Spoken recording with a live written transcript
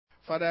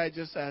Father, I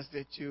just ask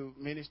that you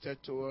minister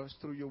to us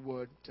through your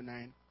word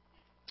tonight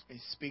and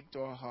speak to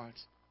our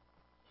hearts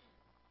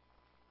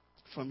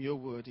from your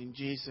word in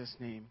Jesus'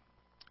 name.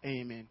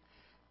 Amen.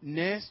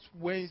 Next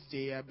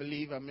Wednesday, I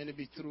believe I'm going to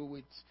be through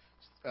with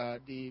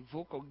the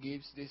vocal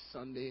gifts this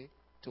Sunday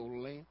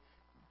totally.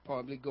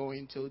 Probably go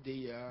into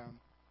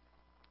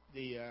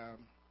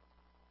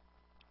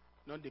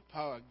not the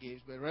power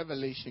gifts, but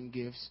revelation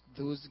gifts.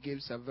 Those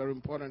gifts are very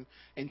important.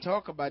 And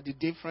talk about the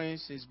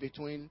differences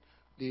between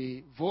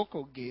the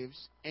vocal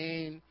gifts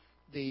and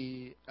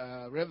the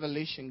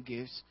revelation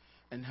gifts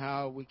and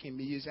how we can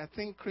be used. I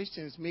think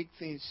Christians make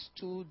things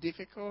too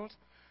difficult,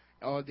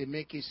 or they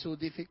make it so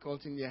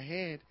difficult in their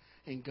head,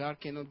 and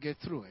God cannot get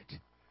through it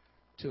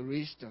to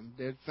reach them.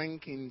 They're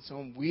thinking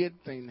some weird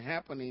thing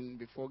happening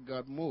before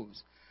God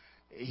moves.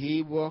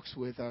 He walks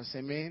with us.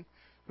 Amen.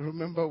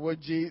 Remember what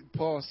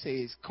Paul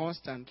says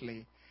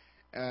constantly,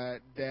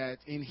 that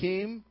in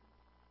him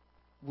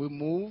we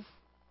move,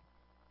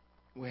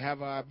 we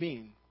have our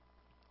being.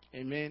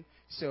 Amen.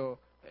 So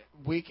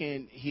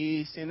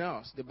he is in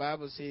us. The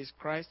Bible says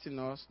Christ in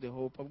us, the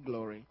hope of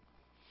glory.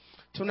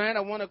 Tonight I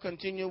want to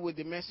continue with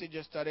the message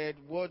I started,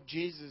 what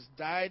Jesus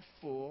died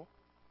for.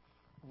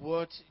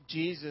 What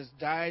Jesus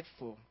died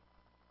for.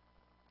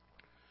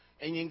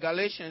 And in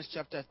Galatians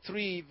chapter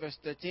 3, verse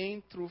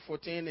 13 through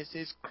 14, it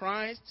says,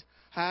 Christ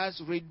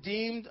has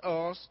redeemed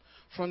us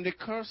from the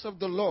curse of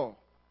the law.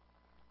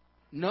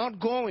 Not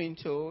going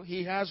to,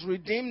 he has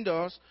redeemed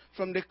us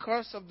from the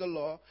curse of the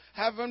law,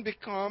 having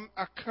become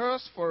a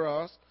curse for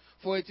us,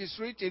 for it is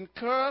written,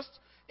 cursed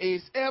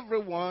is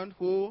everyone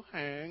who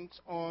hangs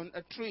on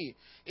a tree.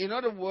 In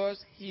other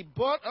words, he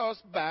bought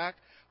us back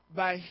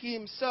by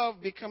himself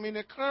becoming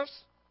a curse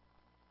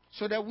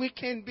so that we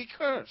can be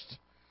cursed.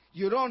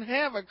 You don't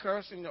have a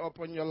curse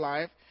upon your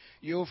life.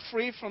 You're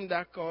free from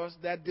that curse,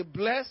 that the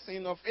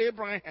blessing of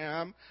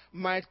Abraham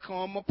might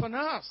come upon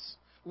us.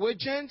 We're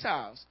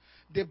Gentiles.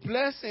 The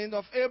blessing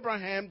of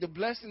Abraham, the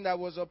blessing that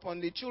was upon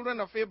the children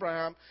of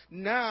Abraham,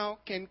 now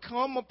can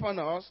come upon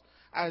us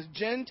as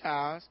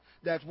Gentiles,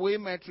 that we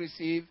might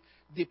receive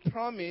the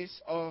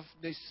promise of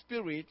the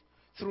Spirit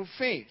through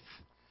faith.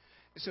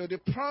 So the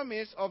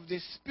promise of the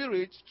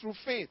Spirit through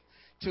faith.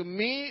 To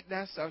me,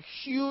 that's a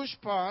huge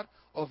part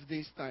of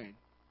this thing.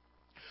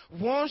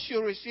 Once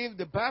you receive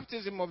the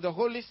baptism of the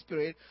Holy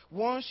Spirit,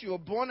 once you're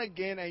born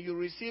again and you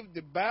receive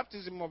the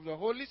baptism of the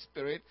Holy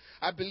Spirit,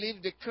 I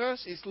believe the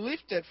curse is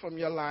lifted from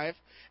your life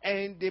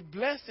and the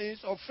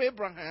blessings of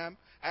Abraham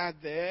are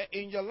there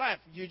in your life.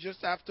 You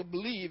just have to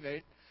believe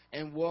it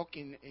and walk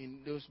in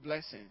those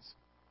blessings.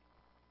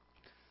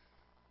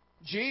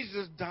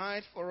 Jesus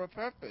died for a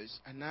purpose,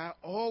 and I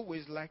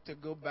always like to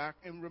go back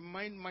and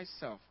remind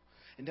myself.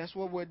 And that's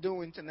what we're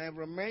doing tonight,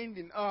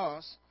 reminding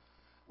us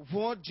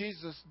what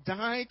Jesus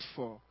died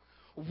for,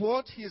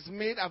 what He's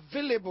made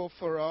available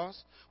for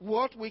us,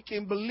 what we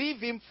can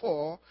believe Him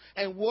for,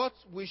 and what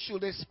we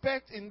should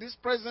expect in this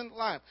present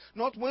life.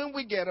 Not when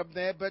we get up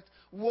there, but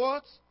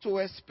what to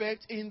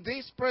expect in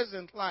this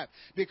present life.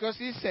 Because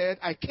He said,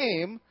 I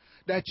came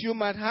that you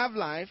might have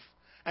life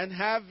and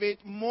have it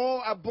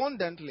more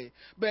abundantly.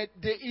 But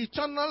the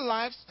eternal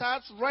life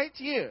starts right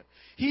here.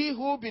 He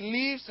who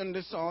believes in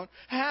the Son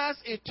has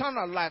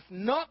eternal life,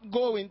 not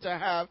going to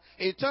have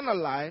eternal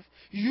life.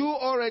 You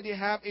already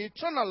have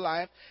eternal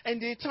life,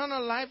 and the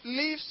eternal life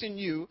lives in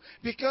you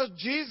because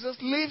Jesus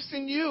lives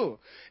in you.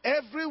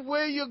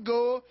 Everywhere you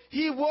go,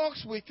 He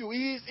walks with you.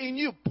 He is in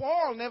you.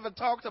 Paul never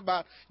talked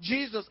about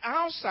Jesus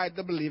outside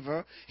the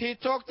believer. He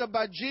talked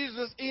about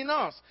Jesus in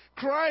us.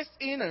 Christ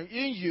in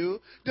you,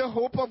 the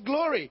hope of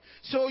glory.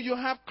 So you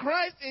have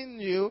Christ in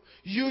you,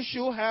 you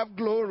should have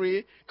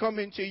glory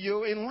coming to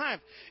you in life.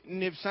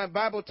 And the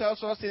Bible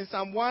tells us in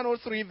Psalm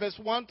 103, verse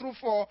 1 through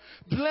 4,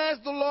 bless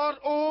the Lord,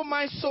 O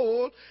my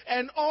soul,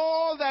 and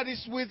all that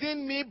is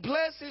within me.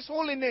 Bless His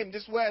holy name.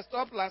 This is where I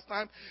stopped last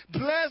time.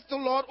 Bless the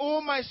Lord,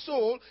 O my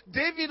soul.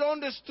 David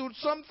understood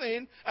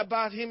something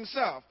about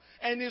himself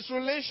and his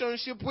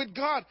relationship with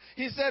God.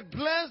 He said,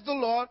 bless the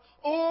Lord,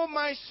 oh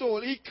my soul.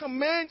 He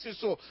commands your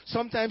soul.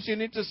 Sometimes you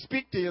need to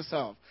speak to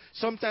yourself.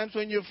 Sometimes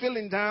when you're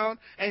feeling down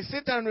and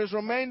Satan is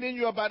reminding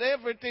you about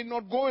everything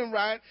not going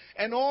right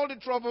and all the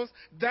troubles,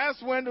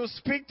 that's when you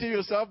speak to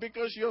yourself,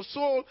 because your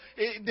soul,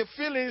 the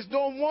feelings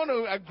don't want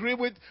to agree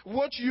with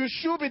what you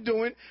should be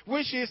doing,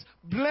 which is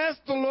bless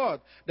the Lord.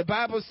 The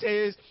Bible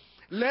says,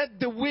 let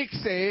the weak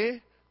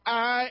say,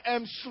 I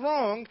am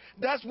strong.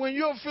 That's when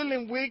you're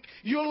feeling weak.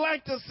 You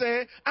like to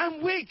say,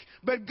 I'm weak.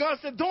 But God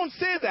said, don't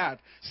say that.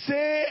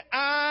 Say,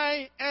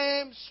 I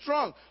am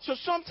strong. So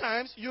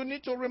sometimes you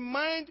need to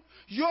remind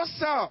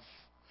yourself,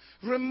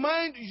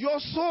 remind your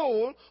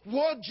soul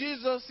what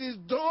Jesus has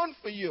done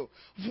for you.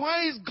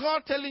 Why is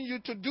God telling you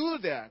to do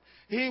that?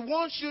 He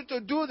wants you to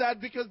do that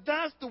because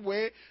that's the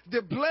way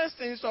the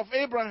blessings of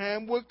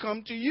Abraham will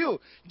come to you.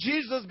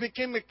 Jesus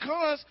became a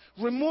curse,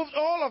 removed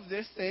all of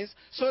these things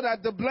so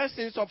that the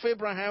blessings of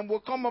Abraham will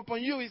come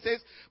upon you. He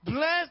says,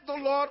 bless the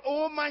Lord,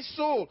 O my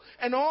soul,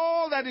 and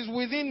all that is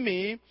within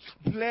me,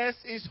 bless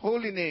his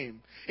holy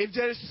name. If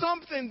there is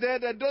something there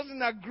that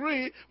doesn't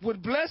agree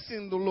with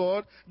blessing the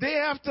Lord, they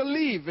have to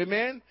leave.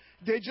 Amen?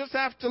 They just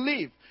have to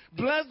leave.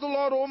 Bless the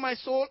Lord, O my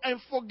soul, and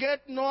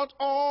forget not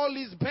all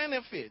his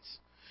benefits.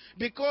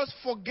 Because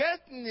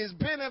forgetting his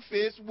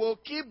benefits will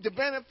keep the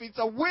benefits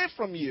away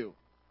from you.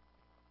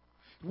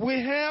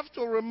 We have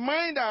to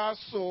remind our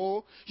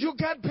soul, you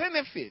got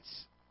benefits.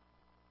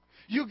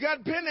 You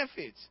got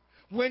benefits.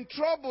 When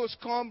troubles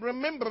come,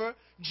 remember,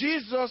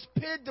 Jesus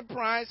paid the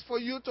price for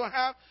you to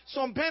have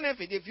some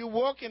benefit. If you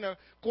work in a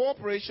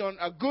corporation,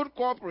 a good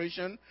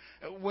corporation,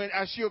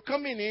 as you're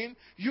coming in,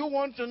 you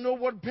want to know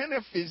what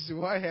benefits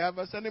do I have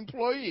as an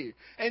employee.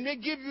 And they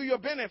give you your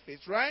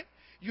benefits, right?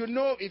 You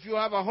know, if you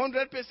have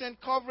 100%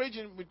 coverage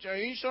with your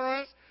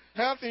insurance,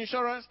 health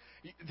insurance,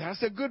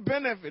 that's a good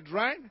benefit,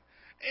 right?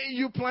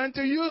 You plan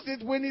to use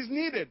it when it's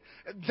needed.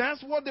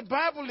 That's what the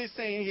Bible is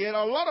saying here.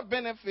 A lot of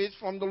benefits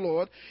from the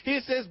Lord. He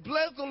says,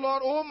 bless the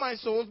Lord, O my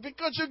souls,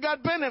 because you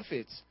got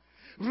benefits.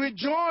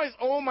 Rejoice,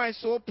 O my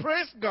soul.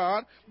 Praise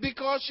God,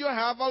 because you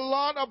have a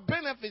lot of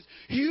benefits.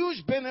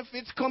 Huge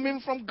benefits coming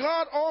from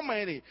God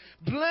Almighty.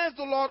 Bless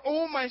the Lord,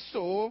 O my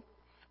soul,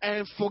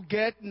 and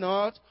forget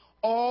not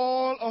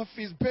all of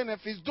his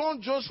benefits.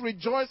 Don't just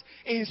rejoice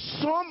in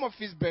some of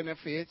his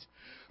benefits.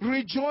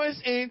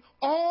 Rejoice in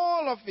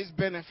all of his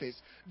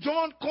benefits.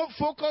 Don't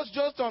focus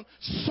just on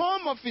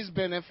some of his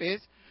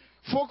benefits.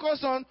 Focus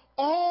on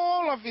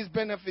all of his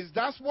benefits.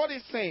 That's what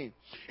he's saying.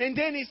 And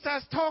then he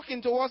starts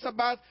talking to us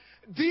about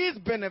these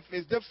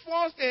benefits. The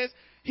first is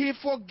he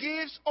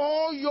forgives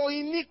all your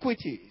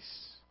iniquities.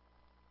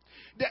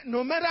 That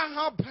no matter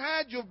how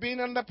bad you've been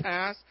in the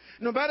past,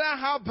 no matter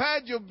how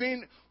bad you've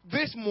been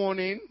this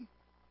morning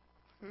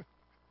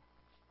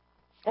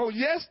or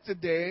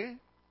yesterday,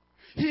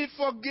 he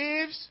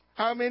forgives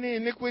how many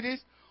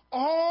iniquities?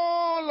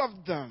 All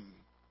of them.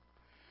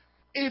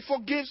 He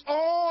forgives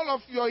all of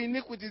your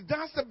iniquities.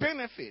 That's the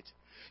benefit.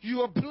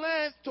 You are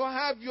blessed to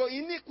have your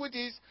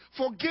iniquities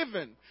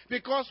forgiven.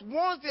 Because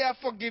once they are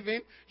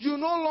forgiven, you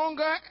no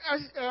longer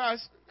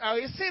are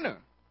a sinner.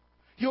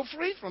 You're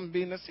free from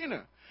being a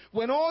sinner.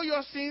 When all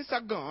your sins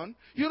are gone,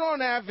 you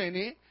don't have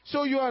any,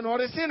 so you are not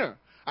a sinner.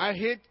 I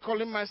hate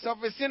calling myself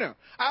a sinner.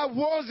 I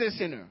was a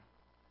sinner.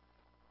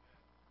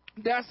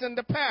 That's in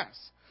the past.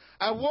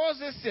 I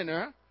was a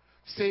sinner,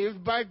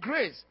 saved by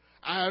grace.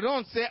 I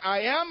don't say I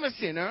am a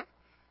sinner,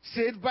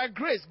 saved by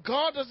grace.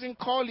 God doesn't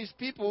call his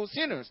people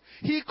sinners.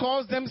 He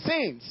calls them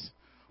saints.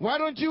 Why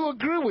don't you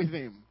agree with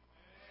him?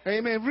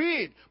 Amen.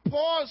 Read.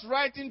 Paul's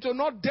writing to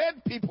not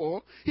dead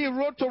people. He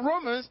wrote to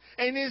Romans,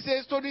 and he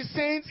says to the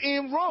saints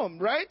in Rome,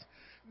 right?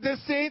 The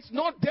saints,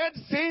 not dead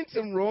saints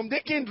in Rome.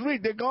 They can't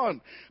read, they're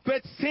gone.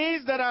 But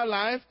saints that are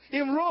alive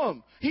in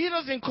Rome. He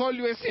doesn't call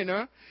you a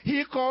sinner.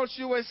 He calls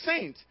you a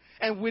saint.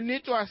 And we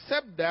need to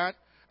accept that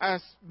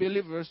as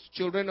believers,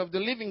 children of the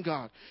living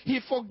God. He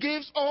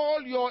forgives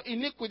all your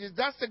iniquities.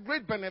 That's a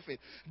great benefit.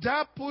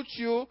 That puts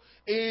you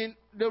in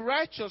the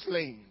righteous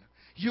lane.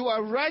 You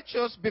are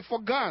righteous before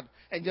God.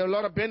 And there are a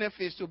lot of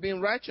benefits to being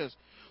righteous.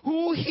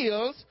 Who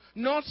heals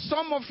not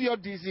some of your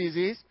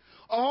diseases,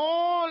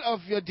 all of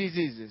your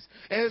diseases,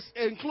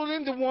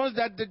 including the ones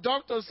that the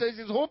doctor says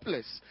is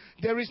hopeless.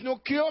 There is no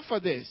cure for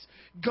this.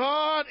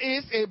 God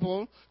is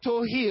able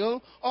to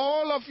heal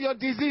all of your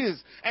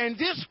diseases. And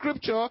this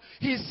scripture,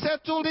 he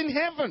settled in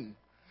heaven.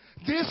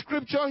 This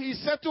scripture, he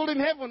settled in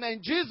heaven.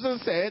 And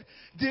Jesus said,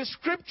 the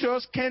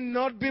scriptures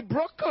cannot be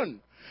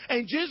broken.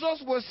 And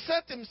Jesus will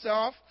set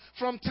himself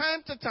from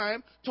time to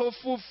time to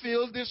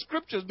fulfill the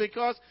scriptures,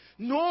 because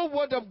no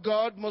word of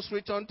God must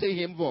return to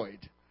him void.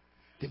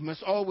 They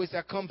must always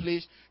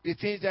accomplish the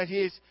things that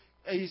he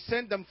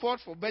sent them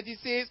forth for. But he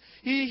says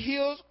he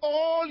heals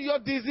all your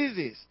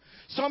diseases.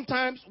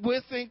 Sometimes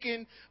we're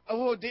thinking,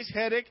 oh, this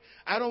headache,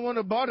 I don't want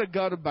to bother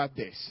God about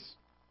this.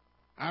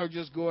 I'll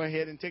just go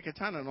ahead and take a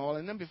Tylenol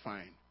and then be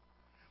fine.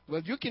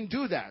 Well, you can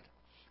do that,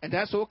 and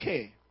that's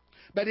okay.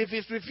 But if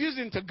it's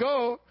refusing to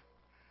go,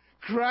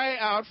 cry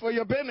out for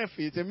your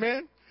benefit.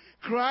 Amen?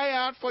 Cry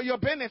out for your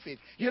benefit.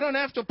 You don't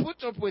have to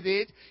put up with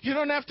it. You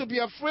don't have to be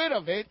afraid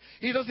of it.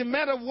 It doesn't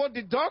matter what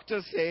the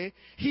doctors say.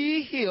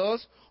 He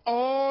heals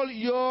all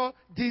your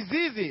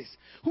diseases.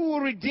 Who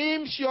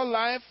redeems your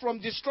life from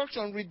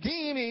destruction?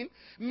 Redeeming,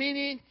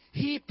 meaning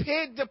he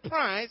paid the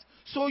price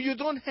so you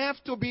don't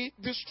have to be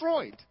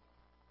destroyed.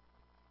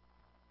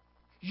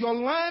 Your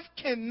life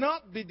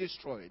cannot be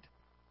destroyed.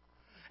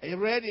 I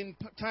read in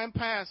time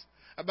past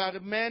about a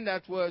man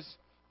that was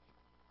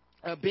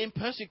being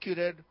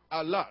persecuted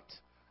a lot.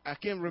 I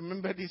can't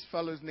remember this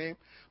fellow's name,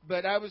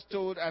 but I was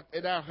told,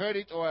 and I heard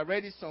it or I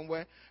read it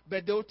somewhere,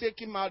 but they'll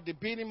take him out, they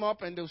beat him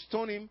up, and they'll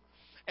stone him,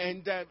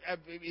 and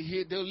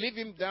they'll leave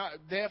him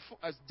there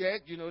as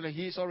dead, that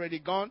he's already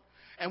gone.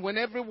 And when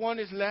everyone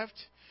is left,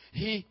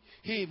 He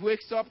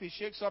wakes up, he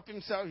shakes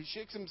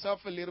himself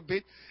a little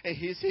bit, and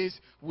he says,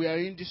 we are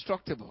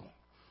indestructible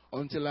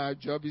until our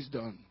job is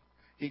done.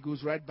 He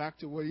goes right back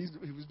to what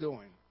he was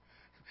doing.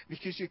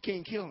 Because you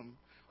can't kill him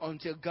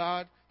until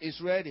God is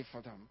ready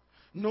for them.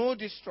 No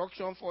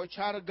destruction for a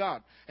child of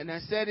God. And I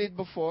said it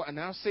before, and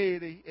I'll say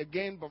it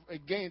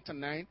again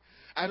tonight.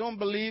 I don't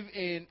believe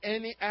in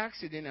any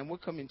accident, and we're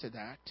coming to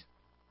that.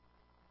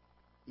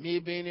 Me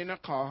being in a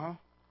car.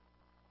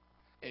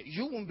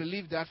 You wouldn't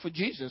believe that for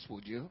Jesus,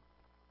 would you?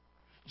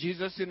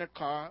 Jesus in a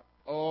car,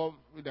 or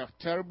with a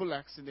terrible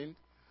accident,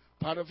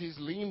 part of his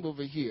limb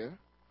over here,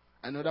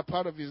 another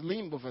part of his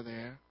limb over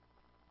there.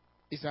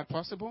 Is that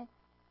possible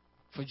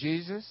for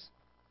Jesus?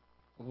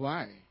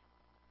 Why?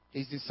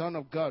 He's the Son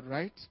of God,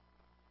 right?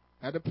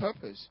 Had a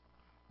purpose.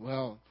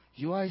 Well,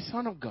 you are a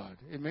son of God.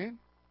 Amen?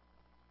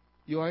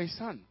 You are a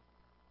son.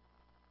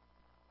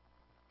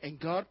 And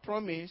God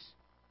promised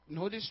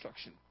no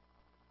destruction.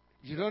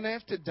 You don't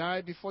have to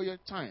die before your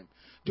time.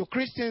 Do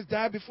Christians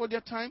die before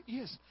their time?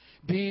 Yes.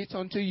 Be it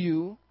unto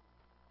you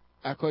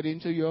according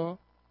to your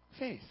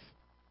faith.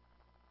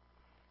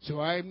 So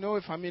I know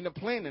if I'm in a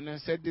plane, and I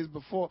said this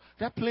before,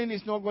 that plane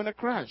is not going to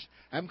crash.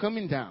 I'm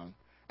coming down.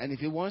 And if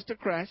he wants to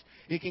crash,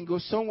 he can go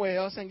somewhere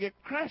else and get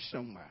crashed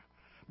somewhere.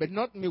 But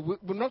not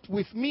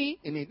with me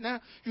in it.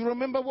 Now, you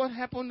remember what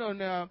happened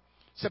on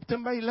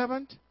September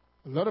 11th?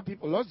 A lot of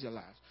people lost their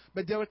lives.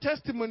 But there were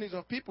testimonies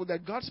of people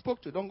that God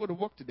spoke to. Don't go to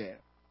work today.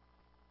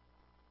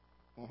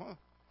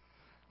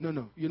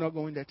 No, you're not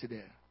going there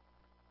today.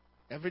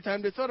 Every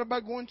time they thought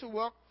about going to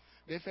work,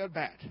 they felt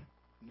bad.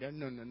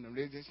 No.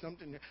 There's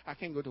something. I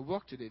can't go to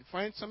work today.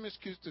 Find some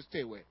excuse to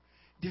stay away.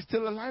 They're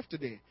still alive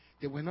today.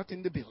 They were not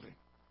in the building.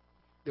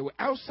 They were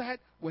outside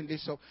when they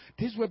saw.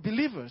 These were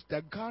believers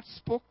that God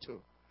spoke to,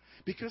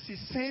 because he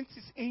sent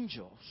his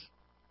angels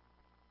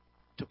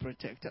to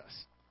protect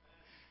us.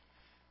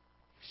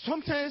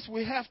 Sometimes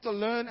we have to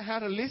learn how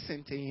to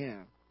listen to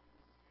him.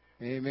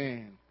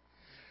 Amen.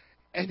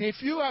 And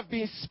if you have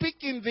been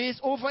speaking this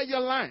over your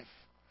life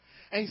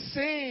and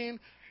saying,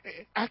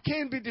 I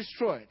can't be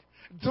destroyed,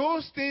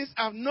 those things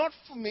are not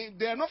for me.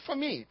 They are not for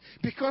me,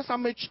 because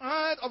I'm a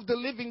child of the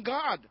living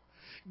God.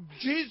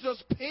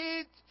 Jesus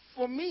paid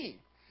for me.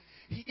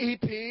 He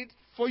paid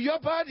for your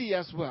body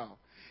as well.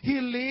 He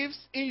lives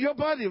in your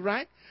body,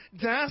 right?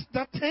 That's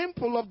the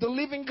temple of the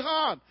living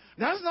God.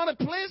 That's not a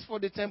place for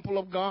the temple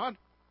of God.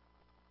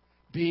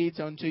 Be it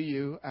unto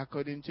you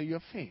according to your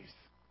faith.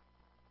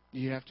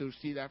 You have to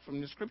see that from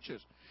the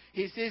scriptures.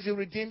 He says he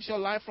redeems your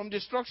life from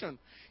destruction.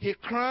 He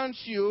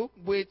crowns you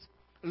with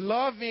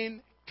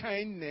loving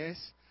kindness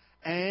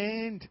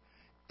and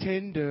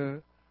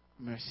tender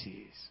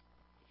mercies.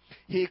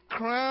 He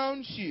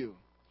crowns you.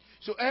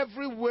 So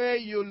everywhere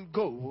you'll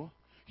go,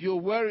 you're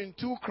wearing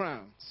two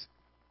crowns.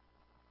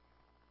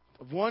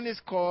 One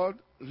is called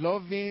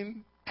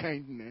loving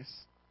kindness,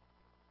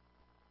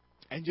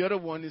 and the other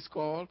one is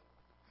called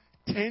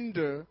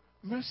tender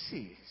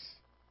mercies.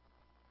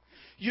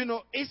 You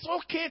know, it's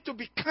okay to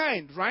be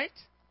kind, right?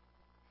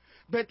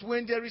 But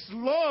when there is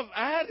love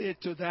added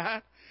to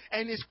that,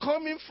 and it's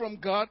coming from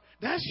God,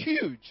 that's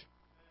huge.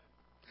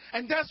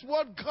 And that's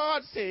what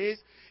God says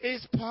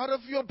is part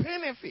of your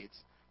benefits.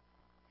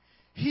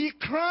 He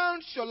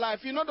crowns your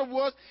life. In other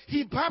words,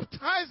 he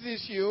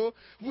baptizes you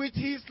with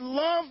his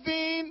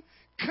loving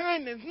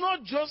kindness.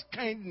 Not just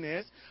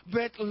kindness,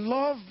 but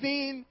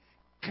loving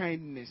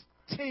kindness.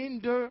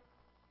 Tender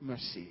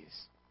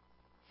mercies.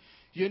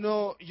 You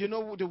know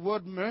the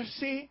word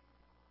mercy?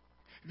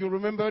 You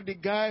remember the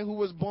guy who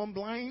was born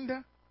blind?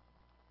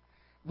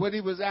 What he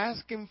was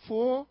asking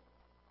for?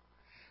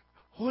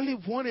 All he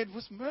wanted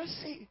was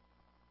mercy.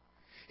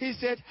 He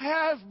said,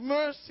 have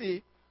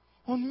mercy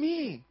on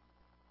me.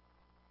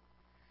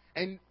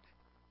 And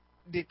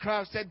the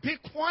crowd said, be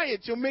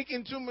quiet, you're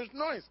making too much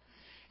noise.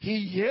 He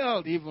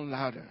yelled even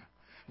louder.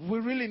 We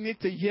really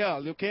need to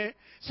yell, okay?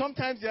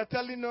 Sometimes they're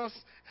telling us,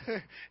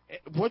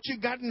 what you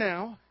got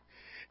now,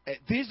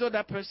 this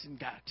other person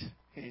got.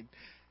 And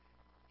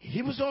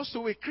he was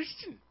also a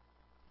Christian.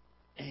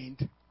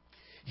 And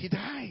he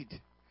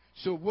died.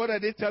 So what are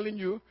they telling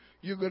you?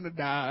 You're going to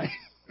die.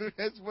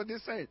 That's what they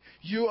said.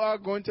 You are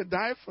going to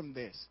die from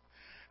this.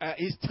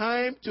 It's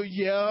time to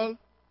yell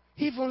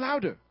even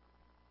louder.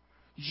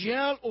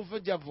 Yell over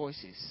their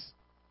voices.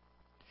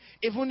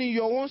 Even in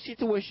your own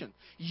situation,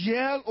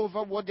 yell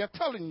over what they're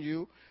telling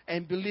you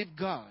and believe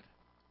God.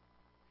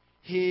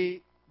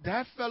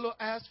 That fellow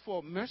asked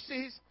for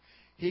mercies.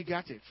 He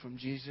got it from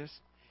Jesus.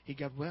 He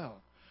got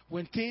well.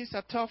 When things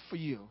are tough for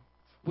you,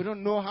 we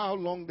don't know how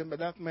long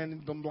that man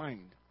has been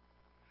blind.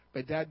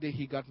 But that day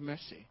he got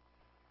mercy.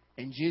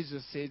 And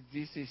Jesus said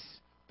this is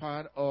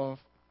part of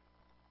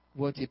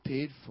what he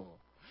paid for.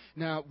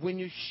 Now, when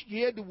you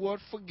hear the word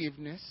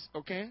forgiveness,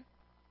 okay,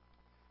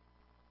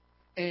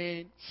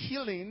 and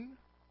healing,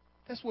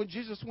 that's what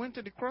Jesus went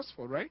to the cross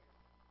for, right?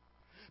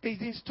 But he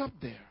didn't stop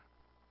there.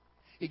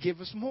 He gave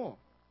us more.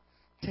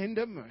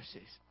 Tender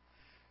mercies.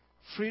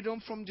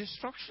 Freedom from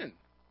destruction.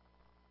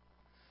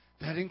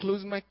 That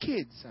includes my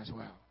kids as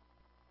well.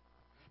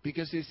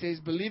 Because it says,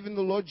 believe in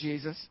the Lord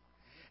Jesus,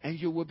 and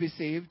you will be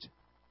saved,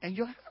 and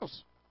your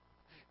house.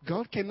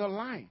 God cannot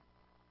lie.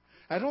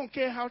 I don't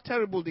care how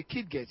terrible the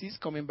kid gets, he's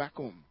coming back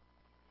home.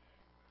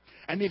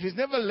 And if he's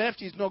never left,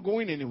 he's not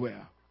going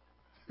anywhere.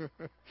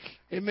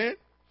 Amen?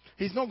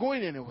 He's not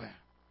going anywhere.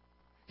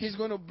 He's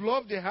going to blow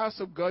up the house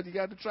of God. You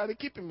got to try to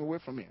keep him away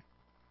from here.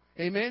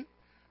 Amen?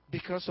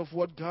 Because of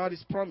what God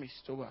has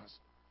promised to us.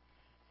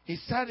 He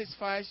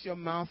satisfies your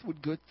mouth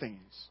with good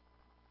things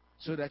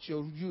so that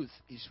your youth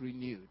is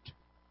renewed.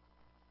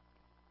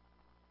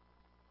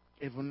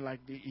 Even like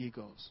the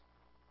eagles.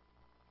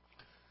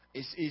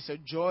 It's a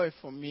joy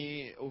for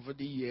me over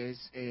the years,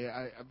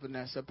 I've been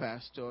as a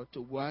pastor,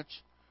 to watch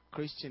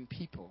Christian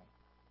people.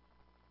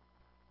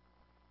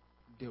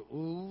 The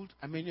old,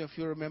 how many of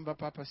you remember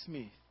Papa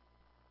Smith?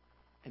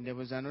 And there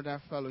was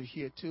another fellow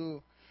here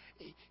too.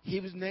 He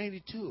was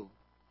 92.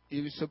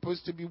 He was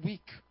supposed to be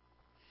weak.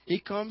 He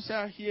comes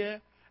out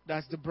here,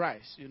 that's the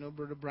Bryce, you know,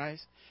 Brother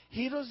Bryce.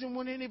 He doesn't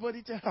want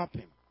anybody to help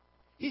him.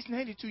 He's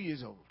 92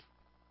 years old.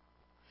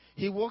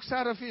 He walks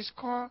out of his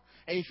car,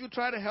 and if you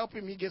try to help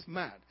him, he gets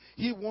mad.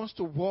 He wants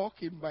to walk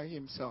in by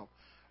himself,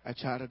 a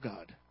child of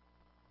God.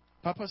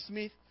 Papa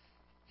Smith,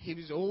 he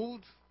was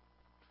old,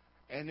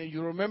 and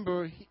you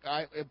remember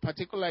a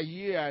particular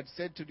year I had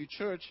said to the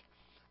church,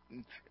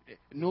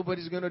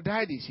 nobody's going to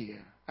die this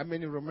year. How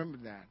many remember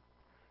that?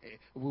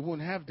 We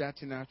won't have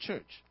that in our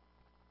church.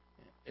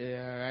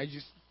 I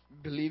just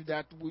believe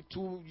that with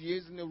 2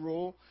 years in a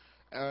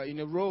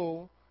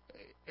row,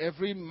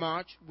 every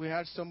March we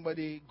had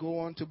somebody go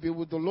on to be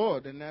with the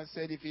Lord. And I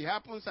said, if it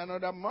happens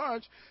another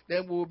March,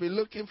 then we'll be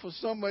looking for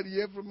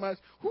somebody every March.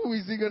 Who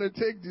is he going to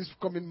take this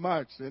coming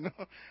March? You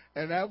know?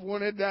 And I've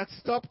wanted that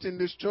stopped in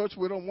this church.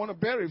 We don't want to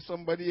bury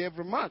somebody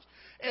every March.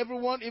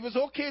 Everyone, it was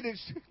okay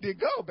they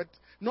go, but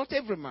not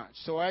every March.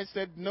 So I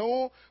said,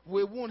 no,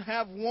 we won't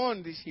have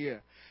one this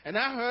year. And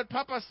I heard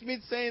Papa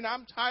Smith saying,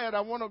 I'm tired,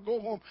 I want to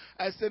go home.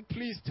 I said,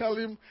 please tell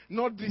him,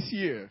 not this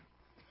year.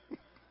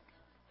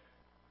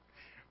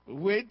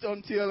 Wait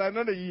until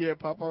another year,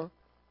 Papa.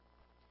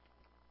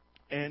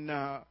 And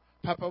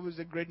Papa was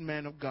a great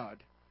man of God.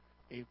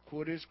 He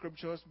quoted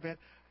scriptures, but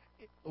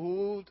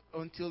old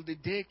until the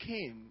day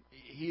came.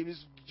 He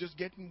was just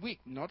getting weak,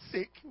 not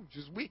sick,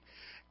 just weak.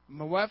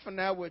 My wife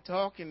and I were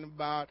talking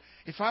about,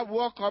 if I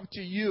walk up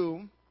to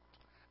you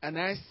and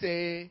I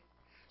say,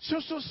 so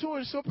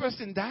and so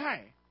person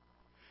died,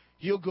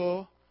 you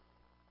go,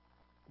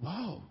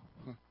 wow.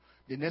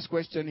 The next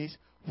question is,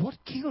 what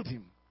killed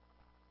him?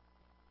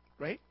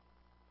 Right?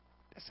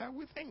 That's how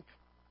we think.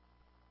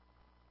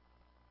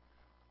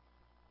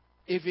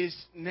 If he's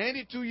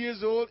 92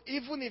 years old,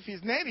 even if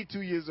he's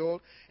 92 years old,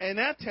 and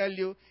I tell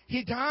you,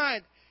 he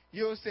died,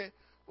 you'll say,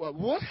 well,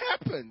 what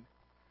happened?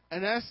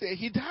 And I say,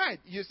 he died.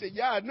 You say,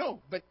 yeah, I know.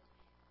 But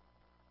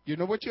you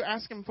know what you're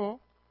asking for?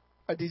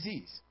 A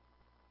disease.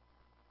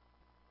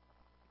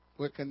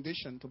 We're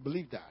conditioned to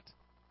believe that.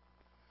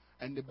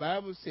 And the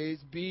Bible says,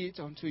 be it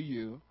unto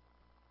you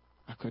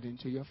according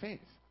to your faith.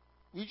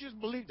 We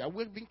just believe that.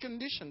 We've been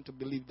conditioned to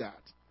believe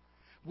that.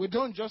 We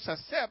don't just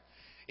accept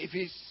if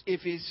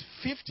he's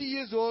 50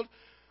 years old,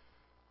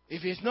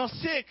 if he's not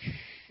sick,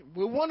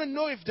 we want to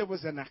know if there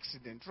was an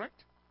accident, right?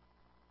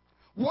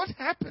 What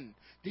happened?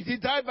 Did he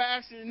die by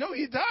accident? No,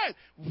 he died.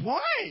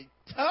 Why?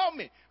 Tell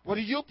me. What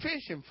are you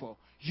patient for?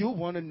 You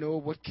want to know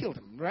what killed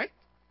him, right?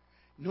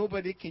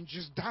 Nobody can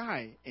just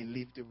die and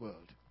leave the world.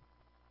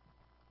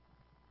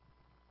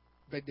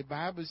 But the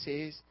Bible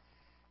says,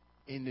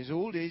 in his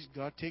old age,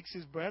 God takes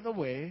his breath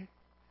away.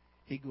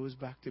 He goes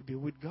back to be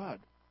with God.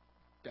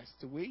 That's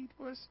the way it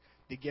was.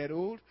 They get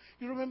old.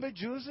 You remember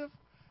Joseph?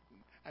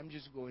 I'm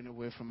just going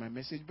away from my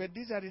message, but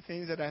these are the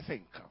things that I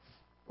think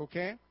of.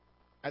 Okay?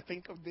 I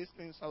think of these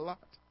things a lot.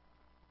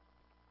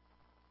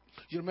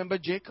 You remember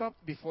Jacob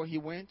before he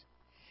went?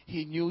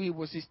 He knew it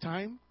was his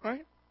time,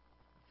 right?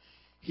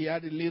 He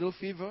had a little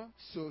fever,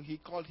 so he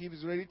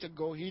was ready to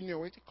go. He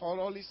knew it. He called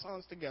all his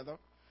sons together.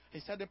 He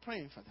started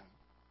praying for them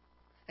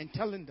and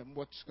telling them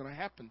what's going to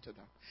happen to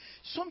them.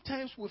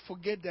 Sometimes we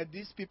forget that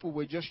these people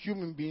were just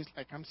human beings,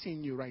 like I'm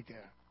seeing you right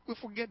there. We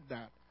forget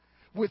that.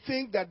 We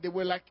think that they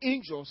were like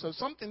angels or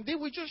something. They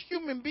were just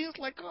human beings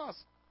like us.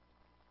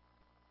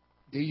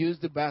 They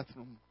used the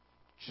bathroom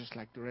just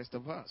like the rest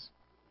of us.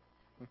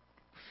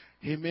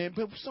 Amen.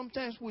 But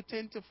sometimes we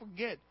tend to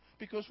forget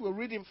because we're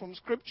reading from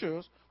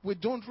scriptures. We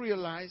don't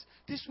realize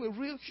these were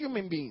real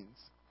human beings,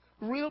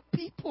 real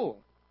people.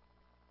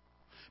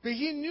 But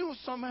he knew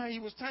somehow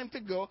it was time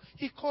to go.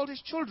 He called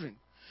his children.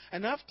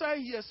 And after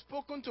he had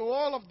spoken to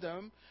all of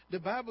them, the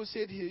Bible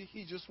said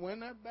he just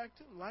went back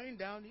to lying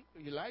down.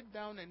 He lied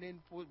down and then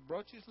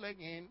brought his leg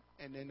in,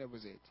 and then that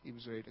was it. He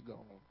was ready to go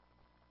home.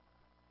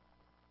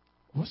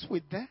 What's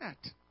with that?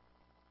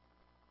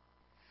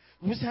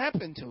 What's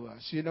happened to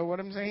us? You know what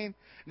I'm saying?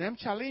 And I'm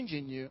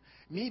challenging you.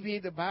 Maybe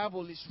the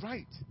Bible is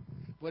right.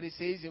 What it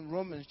says in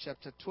Romans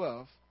chapter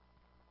 12,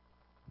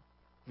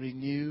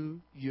 renew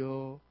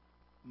your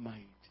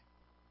mind.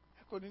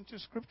 According to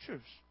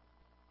scriptures.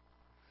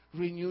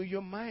 Renew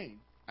your mind.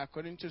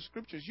 according to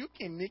scriptures. You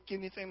can't make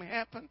anything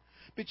happen,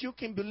 but you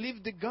can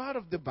believe the God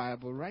of the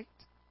Bible, right?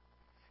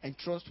 And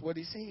trust what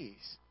He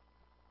says.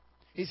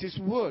 It's His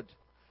word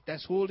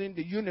that's holding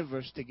the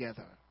universe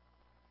together.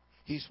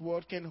 His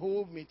word can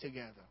hold me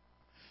together.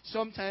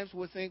 Sometimes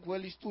we think,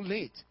 well, it's too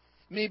late.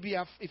 Maybe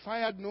if I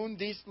had known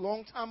this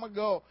long time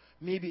ago,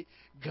 maybe.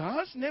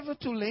 God's never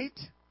too late.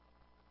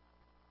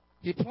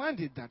 He planned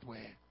it that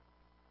way.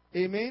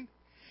 Amen?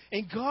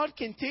 And God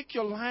can take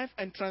your life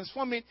and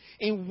transform it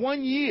in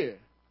 1 year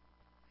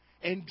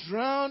and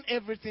drown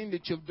everything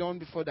that you've done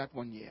before that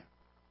 1 year.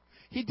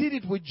 He did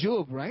it with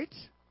Job, right?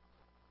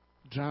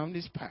 Drowned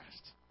his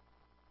past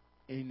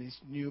in his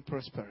new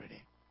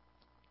prosperity.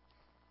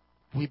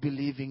 We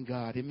believe in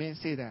God. Amen?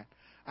 Say that.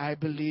 I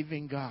believe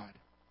in God.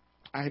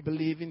 I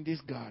believe in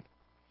this God.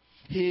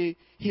 He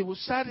will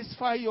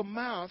satisfy your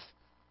mouth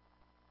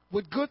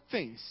with good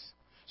things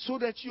so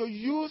that your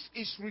youth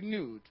is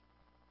renewed.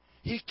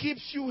 He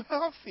keeps you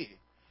healthy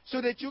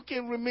so that you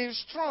can remain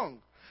strong.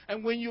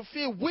 And when you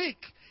feel weak,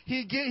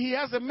 He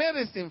has a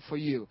medicine for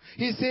you.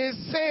 He says,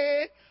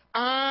 say,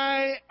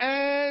 I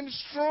am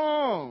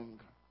strong.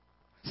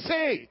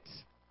 Say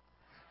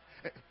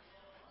it.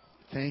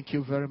 Thank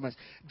you very much.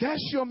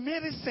 That's your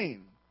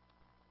medicine.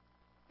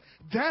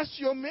 That's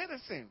your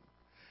medicine.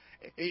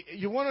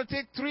 You want to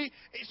take 3.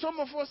 Some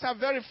of us are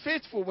very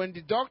faithful when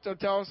the doctor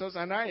tells us,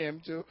 and I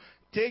am to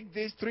take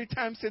this 3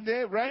 times a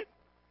day, right?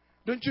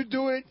 Don't you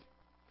do it?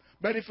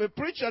 But if a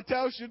preacher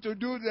tells you to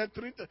do that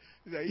 3 times,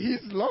 he's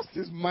lost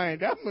his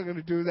mind. I'm not going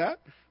to do that.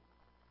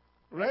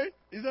 Right?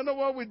 Is that not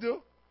what we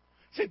do?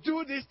 Say,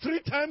 do this 3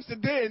 times a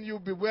day and you'll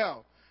be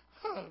well.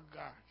 Oh,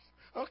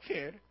 gosh.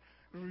 Okay.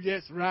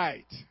 Yes,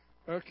 right.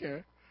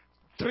 Okay.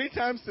 3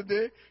 times a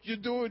day. You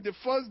do it the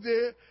first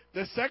day,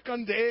 the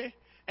second day,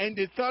 and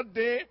the third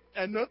day,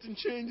 and nothing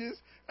changes.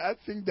 I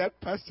think that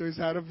pastor is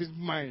out of his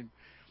mind.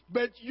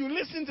 But you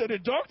listen to the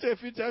doctor if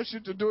he tells you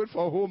to do it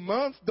for a whole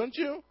month, don't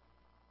you?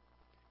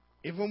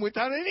 Even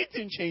without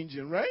anything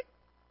changing, right?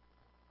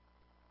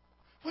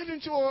 Why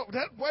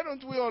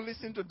don't we all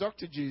listen to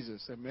Dr.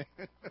 Jesus, amen?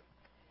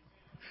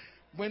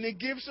 When He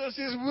gives us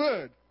His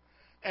word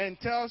and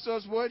tells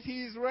us what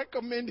He is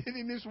recommended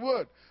in His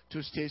word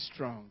to stay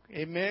strong,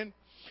 amen?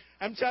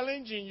 I'm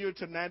challenging you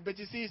tonight, but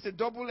you see, it's a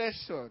double-edged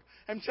sword.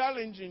 I'm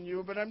challenging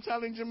you, but I'm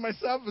challenging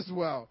myself as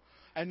well.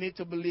 I need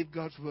to believe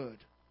God's word.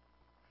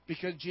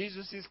 Because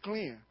Jesus is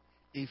clear.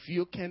 If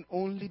you can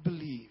only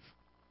believe,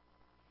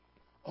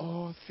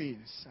 all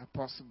things are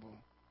possible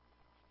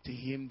to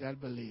him that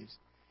believes.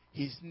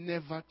 He's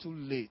never too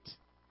late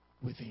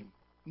with Him.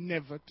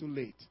 Never too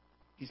late.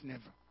 He's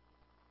never.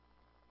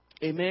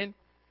 Amen?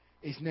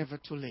 It's never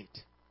too late.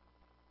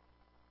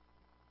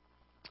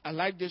 I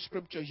like the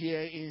scripture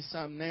here in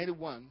Psalm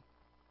 91.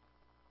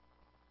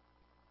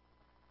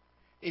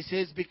 It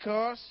says,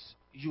 because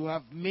you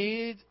have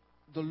made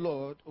the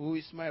Lord, who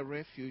is my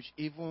refuge,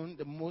 even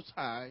the Most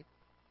High,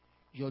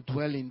 your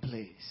dwelling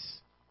place.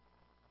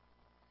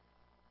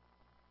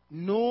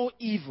 No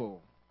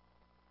evil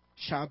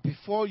shall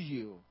befall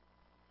you,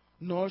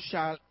 nor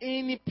shall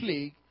any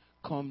plague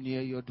come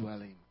near your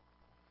dwelling.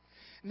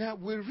 Now,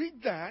 we read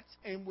that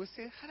and we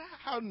say,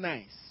 how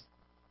nice.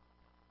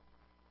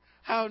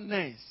 How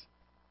nice.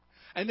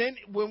 And then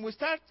when we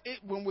start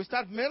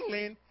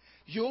meddling,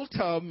 you'll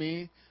tell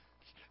me,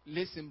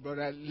 listen,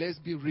 brother, let's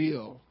be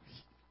real.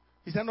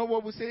 Is that not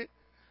what we say?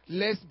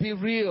 Let's be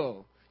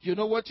real. You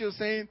know what you're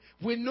saying?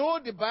 We know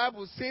the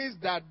Bible says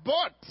that,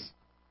 but.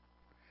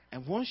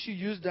 And once you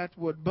use that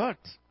word, but,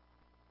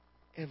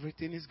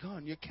 everything is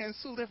gone. You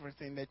canceled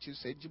everything that you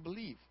said you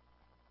believe.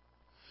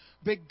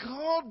 But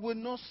God will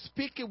not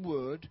speak a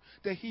word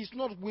that He's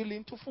not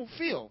willing to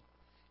fulfill.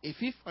 If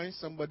He finds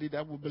somebody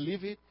that will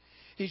believe it,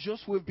 it's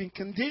just we've been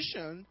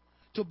conditioned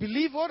to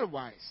believe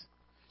otherwise.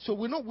 So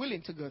we're not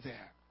willing to go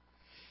there.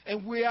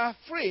 And we are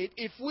afraid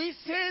if we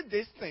say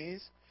these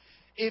things,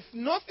 if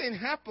nothing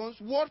happens,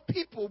 what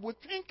people would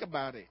think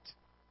about it.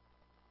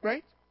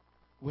 Right?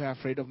 We're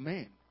afraid of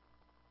man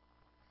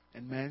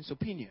and man's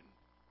opinion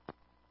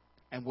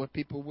and what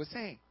people will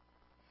say.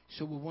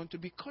 So we want to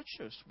be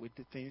cautious with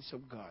the things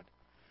of God.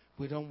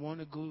 We don't want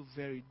to go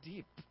very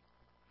deep.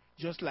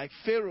 Just like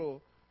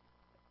Pharaoh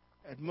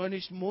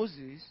admonished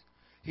Moses,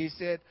 he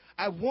said,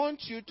 I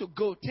want you to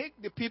go, take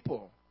the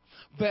people,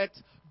 but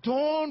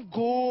don't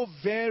go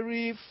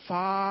very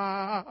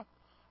far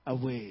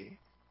away.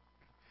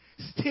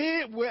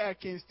 Stay where I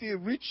can still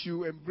reach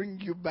you and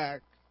bring you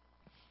back.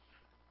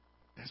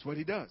 That's what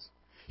he does.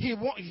 He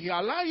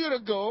allows you to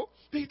go,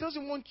 but he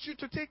doesn't want you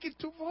to take it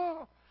too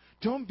far.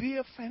 Don't be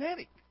a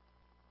fanatic.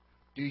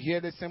 Do you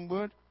hear the same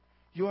word?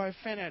 You are a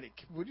fanatic.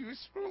 What's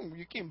wrong?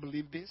 You can't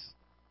believe this.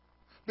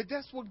 But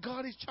that's what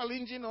God is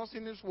challenging us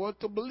in His word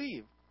to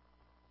believe.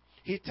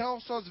 He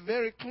tells us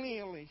very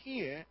clearly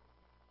here,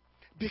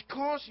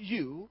 because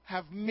you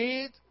have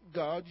made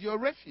God your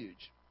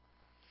refuge.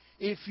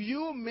 If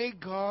you make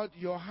God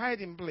your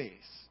hiding place,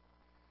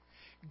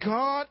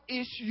 God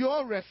is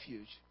your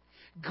refuge.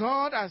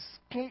 God has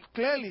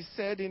clearly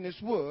said in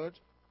His word,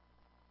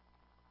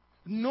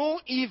 no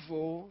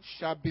evil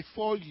shall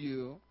befall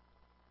you,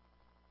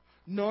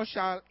 nor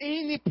shall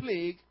any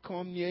plague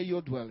come near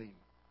your dwelling.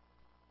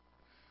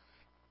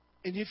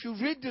 And if you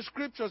read the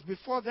scriptures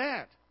before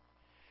that,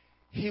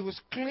 he was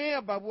clear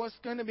about what's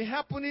going to be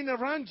happening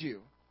around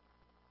you.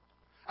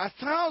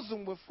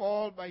 1,000 will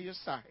fall by your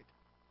side,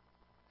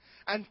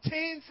 and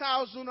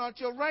 10,000 at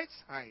your right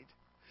side.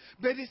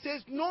 But he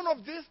says none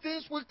of these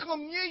things will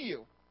come near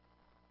you.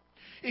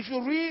 If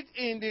you read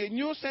in the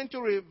New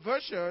Century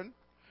Version,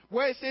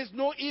 where it says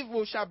no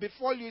evil shall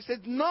befall you, it says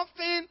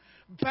nothing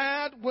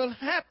bad will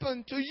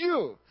happen to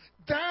you.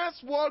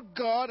 That's what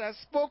God has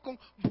spoken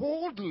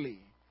boldly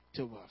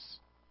to us.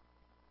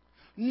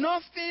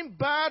 Nothing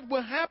bad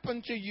will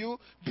happen to you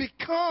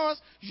because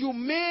you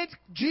made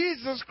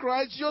Jesus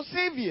Christ your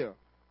Savior.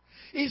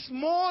 It's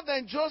more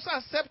than just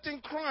accepting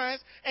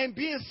Christ and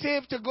being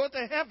saved to go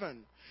to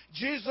heaven.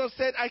 Jesus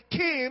said, I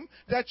came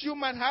that you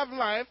might have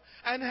life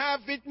and have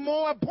it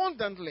more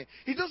abundantly.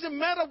 It doesn't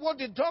matter what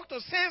the doctor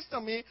says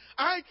to me.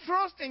 I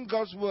trust in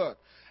God's word.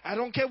 I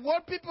don't care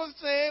what people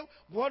say,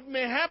 what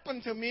may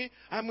happen to me.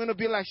 I'm going to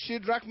be like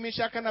Shadrach,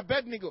 Meshach, and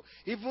Abednego.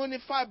 Even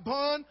if I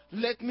burn,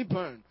 let me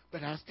burn.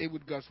 But I'll stay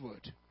with God's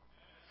word.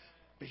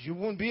 But you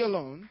won't be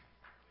alone.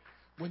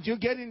 When you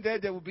get in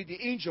there will be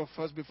the angel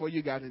first before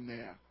you got in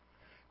there.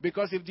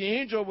 Because if the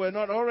angel were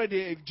not already,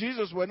 if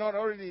Jesus were not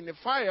already in the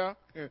fire,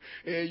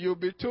 you'll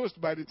be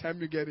toast by the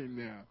time you get in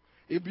there.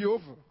 It'll be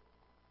over.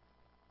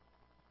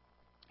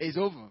 It's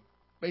over.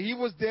 But he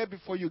was there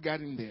before you got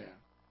in there.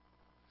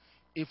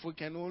 If we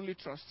can only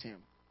trust him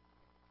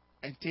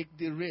and take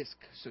the risk,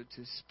 so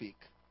to speak.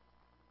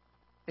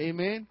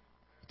 Amen?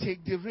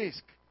 Take the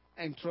risk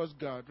and trust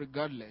God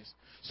regardless.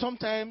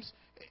 Sometimes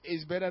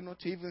it's better not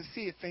to even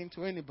say a thing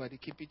to anybody.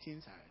 Keep it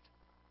inside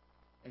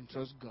and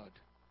trust God.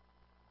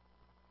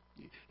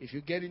 If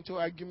you get into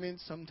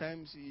arguments,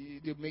 sometimes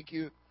they'll make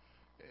you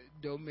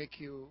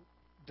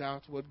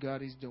doubt what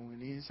God is doing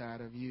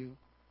inside of you.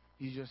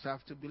 You just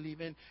have to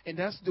believe in. And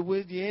that's the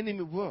way the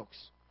enemy works.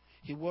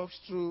 He works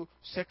through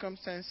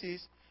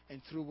circumstances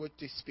and through what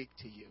they speak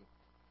to you.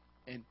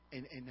 And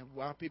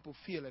how people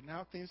feel and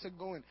how things are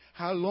going.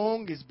 How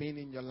long it's been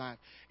in your life.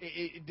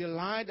 The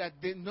lie that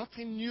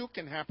nothing new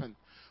can happen.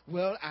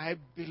 Well, I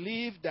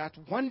believe that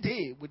one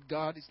day with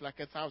God is like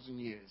 1,000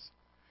 years.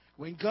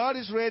 When God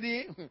is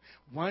ready,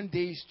 one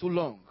day is too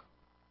long.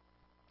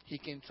 He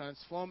can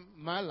transform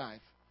my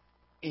life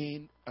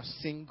in a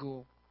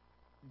single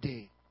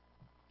day.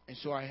 And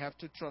so I have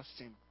to trust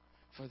him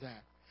for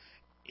that.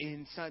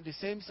 In the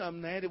same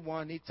Psalm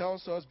 91, he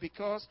tells us,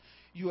 because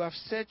you have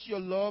set your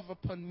love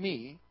upon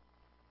me.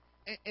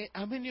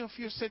 How many of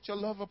you set your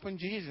love upon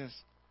Jesus?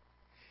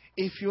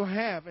 If you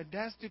have, and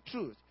that's the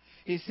truth.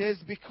 He says,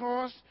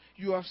 because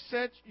you have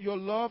set your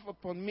love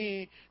upon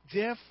me,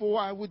 therefore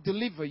I will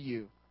deliver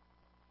you.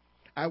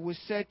 I will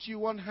set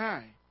you on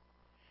high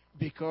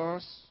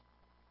because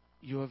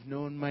you have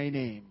known my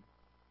name.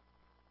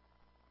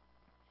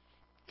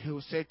 He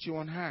will set you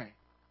on high.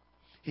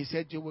 He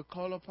said, you will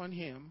call upon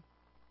him.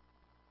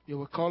 You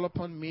will call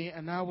upon me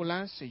and I will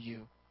answer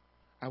you.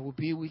 I will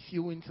be with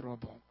you in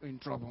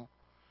trouble.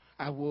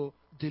 I will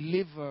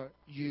deliver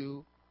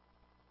you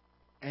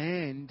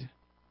and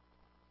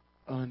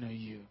honor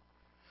you.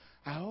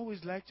 I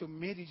always like to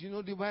meditate. You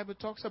know, the Bible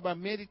talks about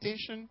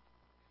meditation.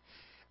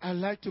 I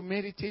like to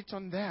meditate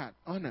on that,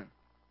 honor.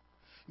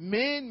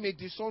 Men may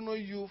dishonor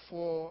you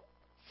for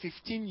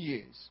 15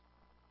 years.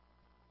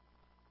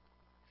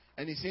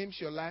 And it seems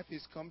your life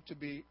has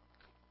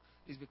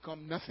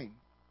become nothing.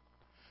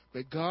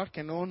 But God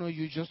can honor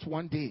you just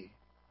one day,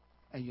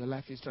 and your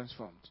life is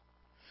transformed.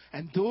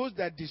 And those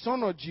that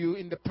dishonored you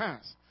in the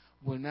past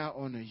will now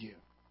honor you.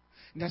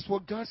 And that's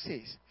what God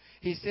says.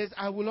 He says,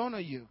 I will honor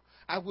you.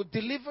 I will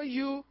deliver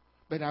you,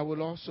 but I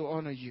will also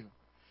honor you.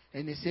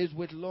 And he says,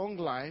 with long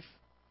life,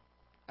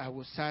 I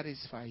will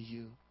satisfy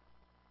you,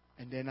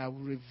 and then I will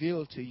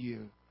reveal to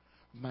you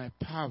my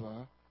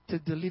power to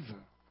deliver,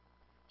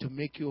 to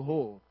make you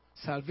whole.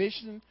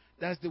 Salvation,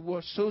 that's the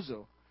word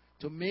sozo,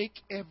 to make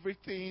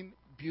everything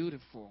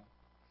beautiful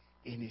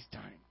in his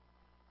time.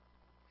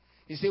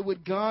 He said,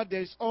 with God,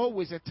 there's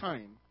always a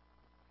time.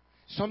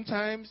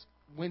 Sometimes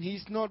when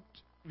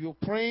you're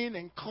praying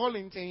and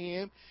calling to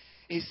him,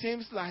 it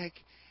seems like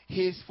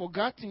he's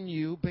forgotten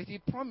you, but he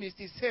promised,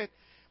 he said,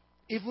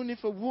 even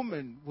if a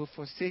woman will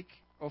forsake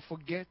or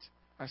forget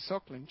a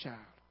suckling child,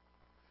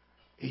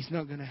 it's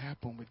not going to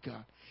happen with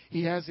God.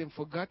 He hasn't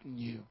forgotten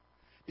you.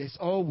 There's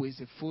always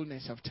a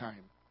fullness of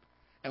time.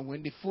 And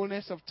when the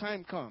fullness of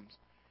time comes,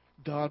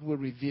 God will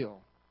reveal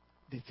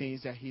the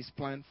things that he's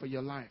planned for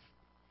your life.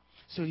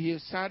 So he'll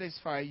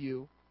satisfy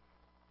you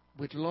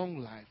with long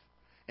life.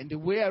 And the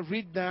way I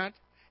read that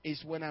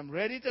is when I'm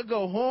ready to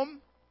go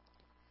home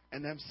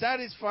and I'm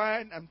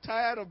satisfied, I'm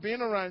tired of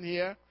being around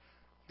here,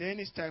 then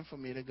it's time for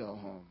me to go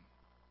home.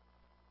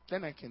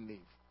 Then I can leave.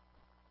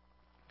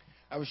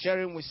 I was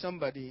sharing with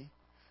somebody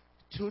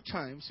 2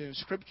 times in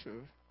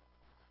Scripture.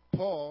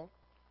 Paul,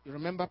 you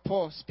remember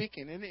Paul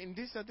speaking, and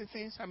these are the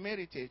things I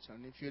meditate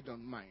on, if you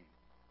don't mind.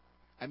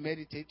 I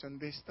meditate on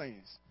these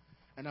things.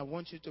 And I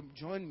want you to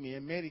join me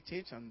and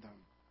meditate on them.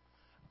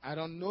 I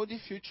don't know the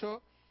future.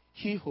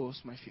 He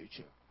holds my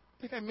future.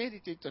 But I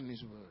meditate on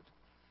His word.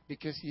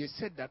 Because He has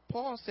said that.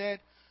 Paul said,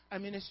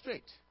 I'm in a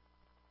strait.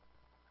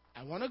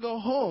 I want to go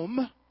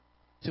home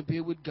to be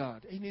with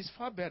God. And it's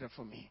far better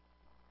for me.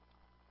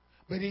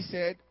 But he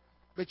said,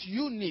 but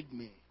you need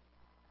me.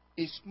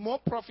 It's more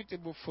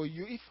profitable for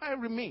you if I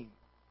remain.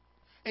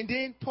 And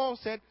then Paul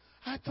said,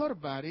 I thought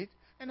about it,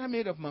 and I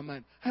made up my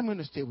mind. I'm going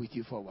to stay with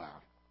you for a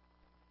while.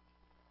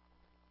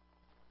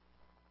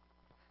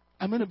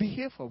 I'm going to be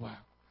here for a while.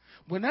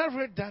 When I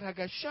read that, I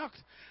got shocked.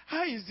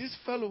 How is this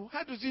fellow,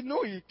 how does he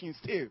know he can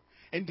stay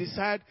and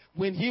decide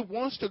when he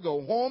wants to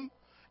go home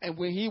and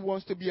when he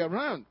wants to be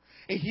around?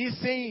 And he's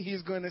saying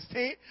he's going to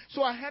stay.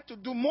 So I had to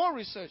do more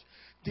research.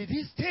 Did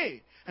he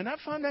stay? And I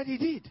found that he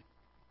did.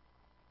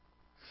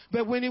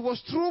 But when he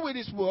was through with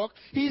his work,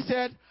 he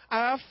said,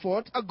 I have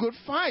fought a good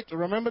fight.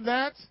 Remember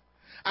that?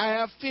 I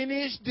have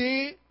finished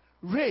the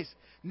race.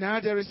 Now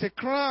there is a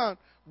crown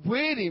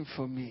waiting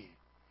for me.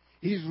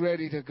 He's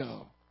ready to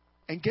go.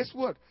 And guess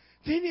what?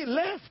 Then he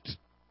left.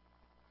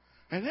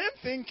 And I'm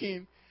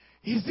thinking,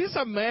 is this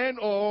a man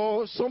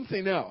or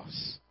something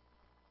else?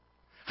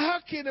 How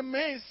can a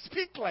man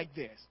speak like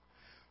this?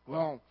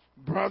 Well,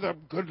 brother,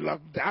 good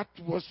luck. That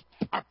was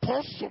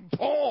Apostle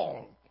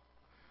Paul.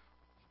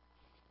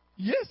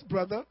 Yes,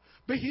 brother.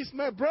 But he's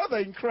my brother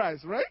in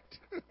Christ, right?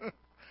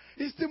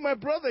 He's still my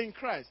brother in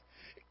Christ.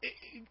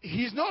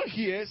 He's not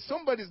here.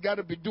 Somebody's got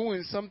to be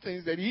doing some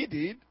things that he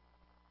did.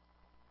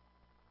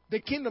 The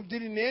kingdom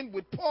didn't end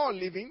with Paul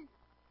living.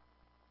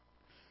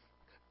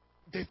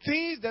 The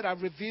things that are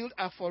revealed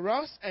are for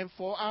us and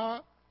for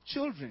our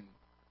children.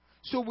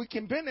 So we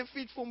can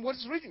benefit from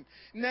what's written.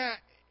 Now,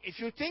 if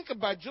you think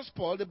about just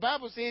Paul, the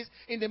Bible says,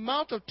 in the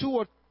mouth of 2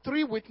 or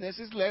 3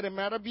 witnesses, let a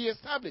matter be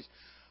established.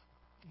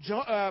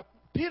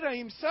 Peter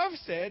himself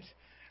said,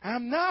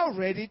 I'm now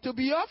ready to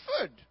be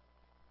offered.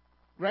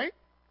 Right?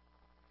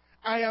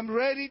 I am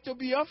ready to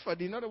be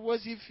offered. In other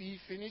words, if he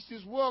finished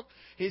his work,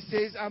 he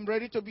says, I'm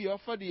ready to be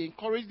offered. He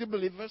encouraged the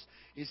believers.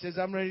 He says,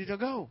 I'm ready to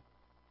go.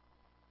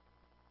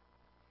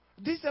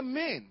 These are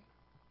men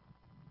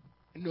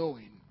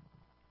knowing.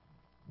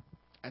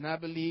 And I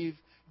believe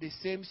the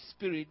same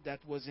spirit that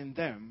was in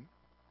them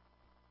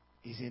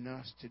is in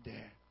us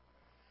today.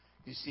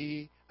 You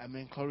see, I'm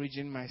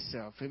encouraging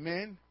myself.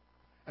 Amen?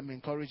 I'm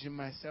encouraging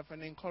myself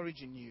and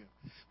encouraging you.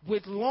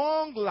 With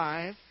long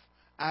life,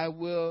 I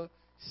will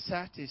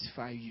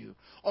satisfy you.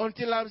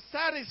 Until I'm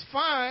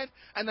satisfied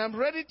and I'm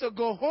ready to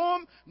go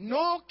home,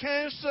 no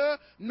cancer,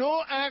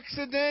 no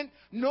accident,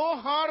 no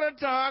heart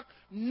attack,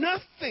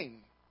 nothing.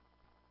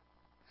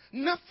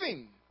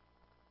 Nothing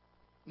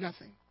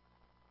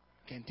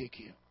can take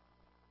you.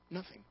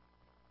 Nothing.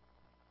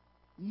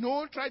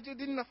 No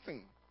tragedy,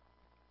 nothing.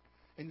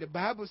 And the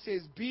Bible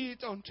says, be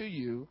it unto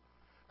you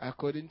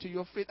according to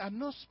your faith. I'm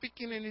not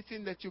speaking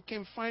anything that you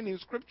can find in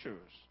scriptures.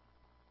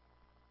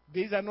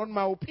 These are not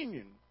my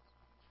opinion.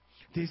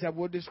 These are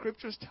what the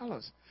scriptures tell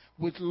us.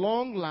 With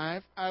long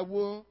life, I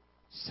will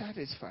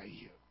satisfy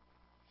you.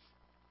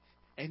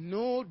 And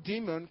no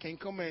demon can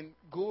come and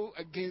go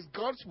against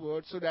God's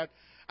word so that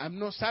I'm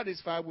not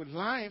satisfied with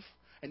life.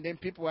 And then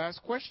people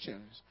ask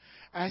questions.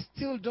 I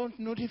still don't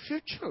know the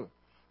future.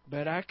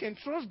 But I can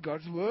trust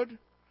God's word.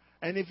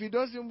 And if it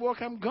doesn't work,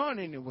 I'm gone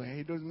anyway.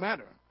 It doesn't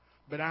matter.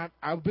 But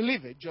I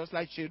believe it, just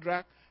like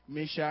Shadrach,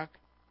 Meshach,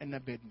 and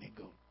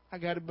Abednego. I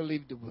got to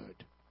believe the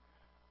word.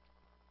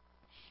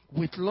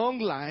 With long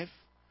life,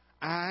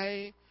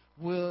 I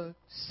will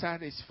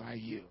satisfy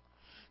you.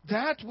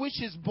 That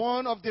which is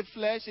born of the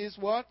flesh is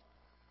what?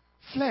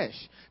 Flesh.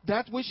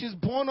 That which is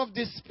born of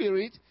the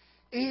spirit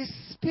is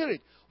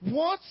spirit.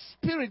 What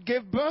spirit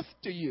gave birth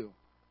to you?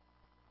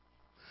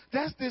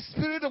 That's the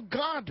Spirit of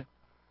God.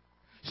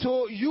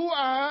 So you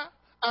are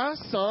a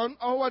son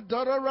or a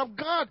daughter of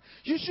God.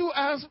 You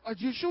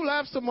should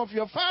have some of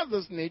your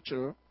Father's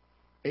nature.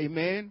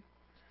 Amen.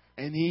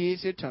 And He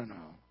is eternal.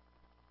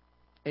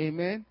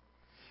 Amen.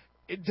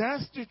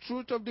 That's the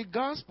truth of the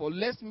gospel.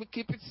 Let's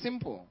keep it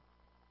simple.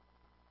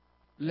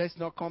 Let's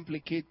not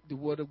complicate the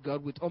Word of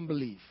God with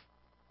unbelief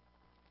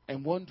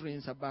and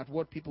wonderings about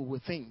what people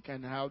will think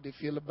and how they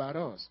feel about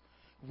us.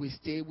 We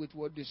stay with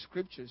what the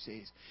Scripture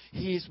says.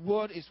 His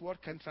Word is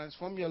what can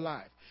transform your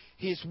life.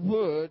 His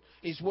Word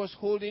is what's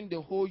holding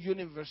the whole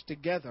universe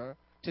together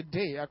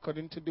today,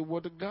 according to the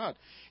Word of God.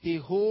 He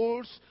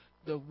holds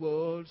the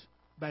world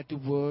by the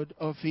word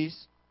of His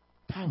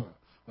power.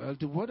 Well,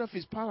 the word of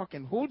His power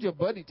can hold your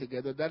body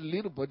together, that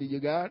little body you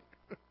got.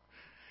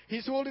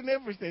 He's holding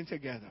everything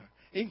together,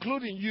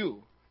 including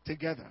you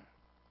together.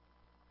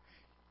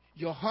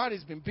 Your heart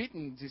has been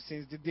beating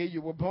since the day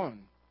you were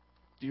born.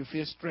 Do you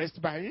feel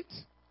stressed by it?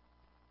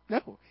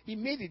 No. He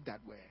made it that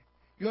way.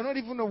 You're not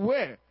even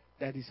aware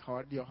that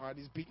your heart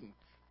is beating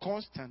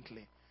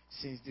constantly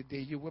since the day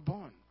you were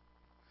born.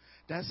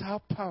 That's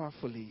how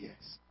powerful He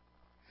is.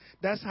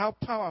 That's how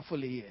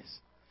powerful He is.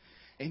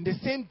 And the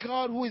same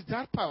God who is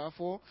that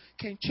powerful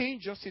can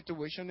change your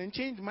situation and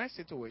change my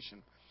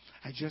situation.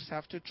 I just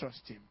have to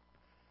trust Him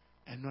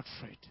and not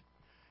fret.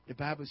 The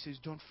Bible says,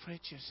 don't fret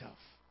yourself.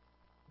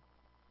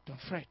 Don't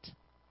fret.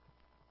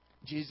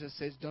 Jesus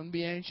says, don't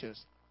be anxious.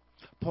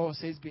 Paul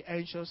says, be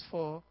anxious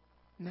for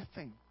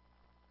nothing.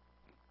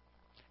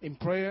 In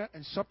prayer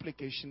and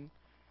supplication,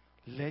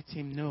 let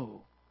him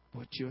know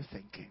what you're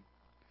thinking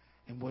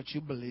and what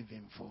you believe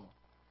him for.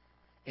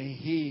 And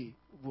he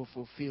will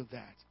fulfill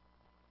that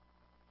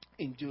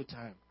in due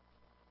time.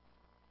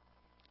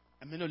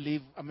 I'm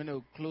going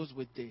to close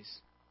with this.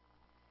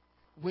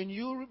 When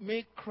you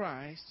make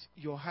Christ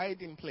your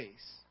hiding place,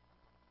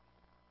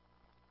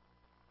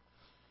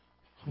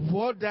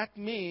 what that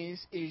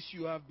means is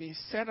you have been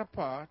set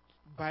apart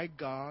by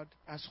God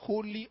as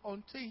holy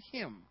unto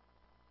him.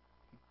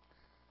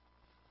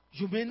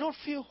 You may not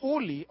feel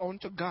holy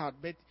unto God,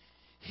 but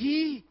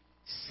he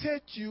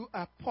set you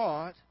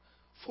apart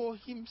for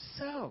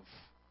himself.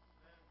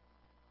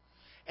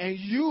 And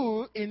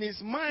you, in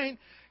his mind,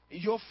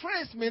 your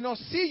friends may not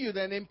see you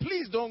then, and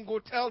please don't go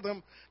tell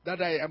them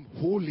that I am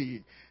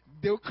holy.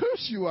 They'll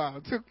curse you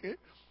out, okay?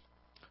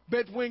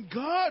 But when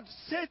God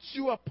sets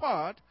you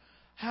apart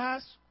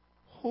as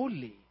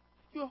holy,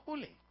 you are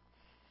holy.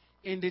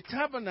 In the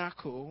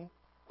tabernacle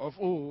of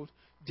old,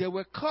 there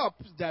were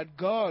cups that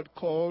God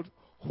called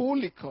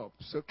holy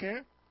cups, okay?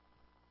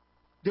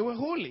 They were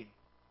holy.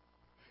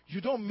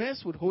 You don't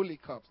mess with holy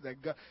cups.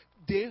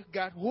 They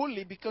got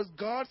holy because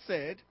God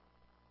said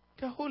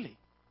they're holy.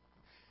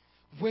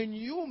 When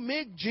you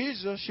make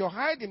Jesus your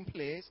hiding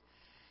place,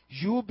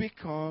 you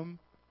become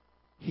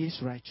his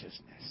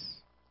righteousness.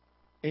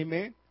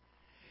 Amen?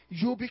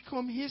 You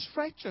become his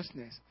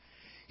righteousness.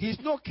 He's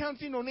not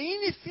counting on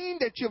anything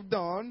that you've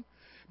done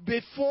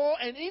before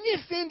and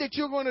anything that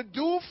you're going to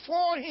do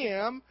for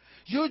him.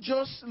 You're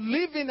just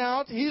living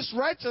out his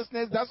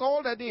righteousness. That's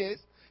all that is.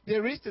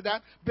 There is to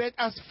that. But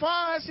as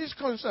far as he's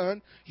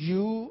concerned,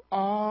 you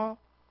are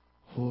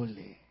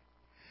holy.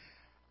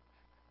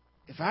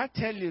 If I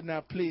tell you now,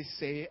 please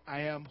say,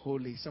 I am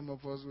holy, some of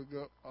us will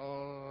go,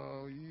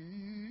 oh,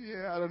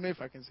 yeah, I don't know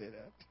if I can say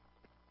that.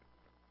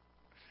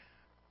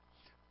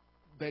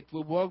 But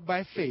we walk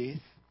by faith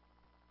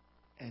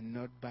and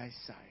not by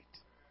sight.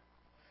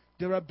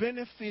 There are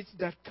benefits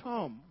that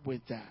come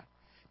with that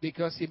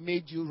because he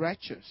made you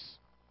righteous.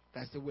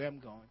 That's the way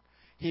I'm going.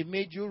 He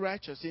made you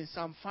righteous. In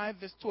Psalm 5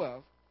 verse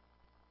 12,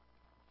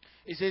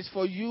 it says,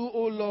 for you,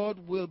 O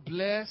Lord, will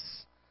bless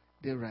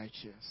the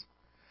righteous.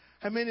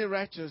 How many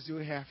righteous do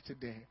we have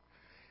today?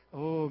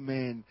 Oh,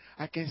 man.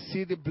 I can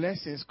see the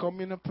blessings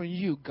coming upon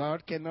you.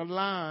 God cannot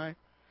lie.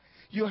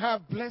 You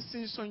have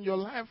blessings on your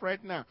life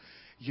right now.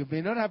 You may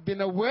not have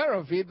been aware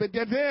of it, but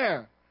they're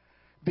there.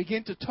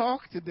 Begin to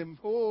talk to them.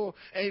 Oh,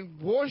 and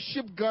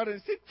worship God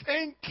and say,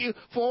 thank you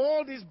for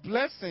all these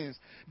blessings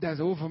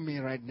that's over me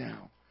right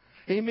now.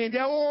 Amen.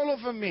 They're all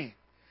over me.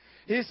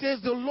 It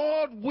says the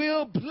Lord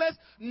will bless,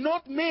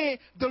 not me,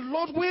 the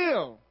Lord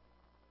will.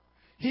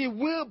 He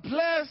will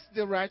bless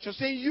the righteous.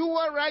 And you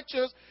are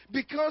righteous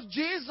because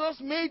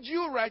Jesus made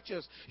you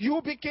righteous. You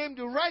became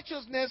the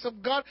righteousness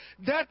of God.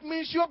 That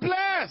means you're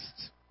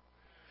blessed.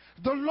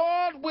 The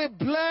Lord will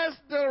bless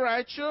the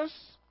righteous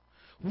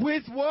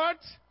with what?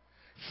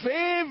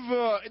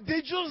 Favor.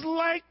 They just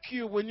like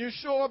you. When you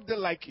show up, they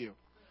like you.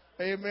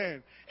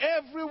 Amen.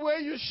 Everywhere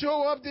you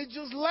show up, they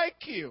just like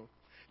you.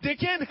 They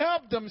can't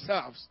help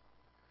themselves.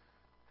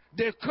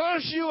 They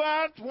curse you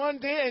out one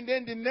day, and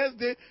then the next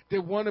day, they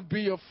want to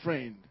be your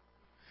friend.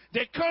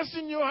 They're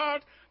cursing you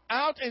out,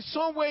 and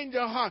somewhere in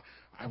their heart,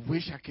 I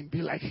wish I can be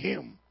like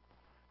him.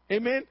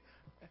 Amen?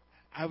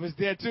 I was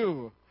there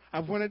too.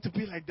 I wanted to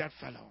be like that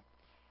fellow.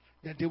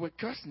 That they were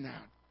cursing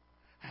out.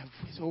 I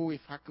wish, oh,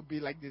 if I could be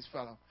like this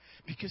fellow.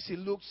 Because he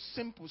looks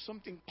simple,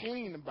 something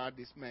clean about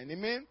this man.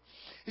 Amen?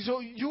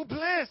 So you're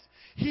blessed.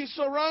 He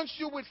surrounds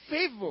you with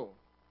favor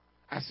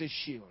as a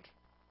shield.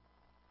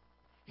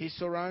 He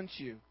surrounds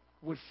you.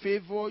 With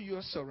favor,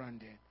 you're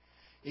surrounded.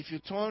 If you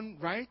turn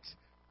right,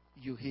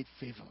 you hate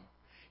favor.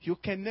 You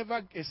can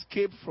never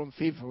escape from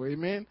favor.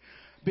 Amen?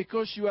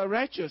 Because you are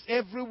righteous.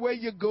 Everywhere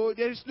you go,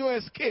 there is no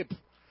escape.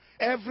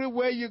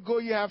 Everywhere you go,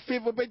 you have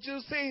favor. But you're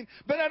saying,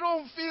 but I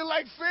don't feel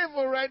like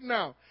favor right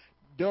now.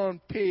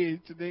 Don't pay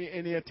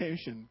any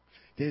attention.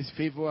 There's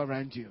favor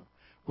around you.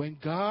 When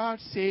God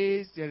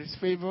says there is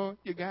favor,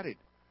 you got it.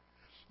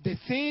 The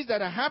things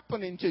that are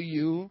happening to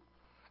you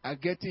are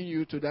getting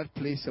you to that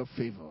place of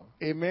favor.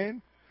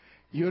 Amen?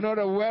 You're not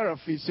aware of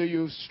it, so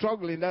you're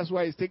struggling. That's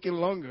why it's taking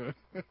longer.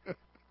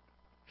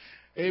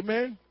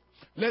 Amen?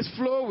 Let's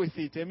flow with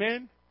it.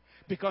 Amen?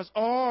 Because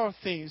all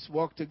things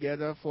work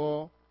together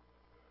for,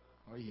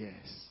 oh yes,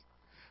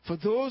 for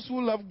those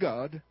who love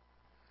God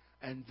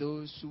and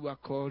those who are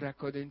called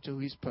according to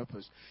his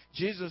purpose.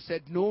 Jesus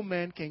said, no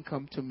man can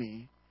come to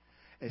me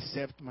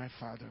except my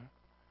Father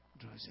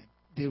draws him.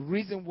 The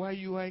reason why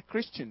you are a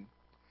Christian,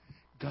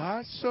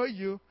 God saw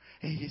you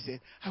and he said,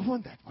 I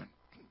want that one.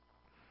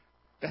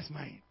 That's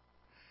mine.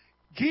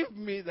 Give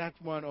me that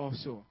one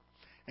also.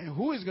 And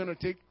who is going to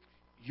take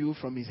you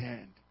from his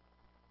hand?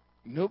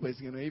 Nobody's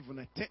going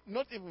to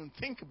not even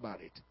think about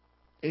it.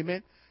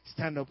 Amen?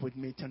 Stand up with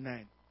me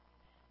tonight.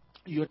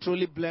 You're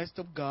truly blessed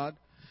of God.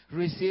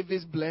 receive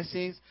His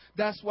blessings.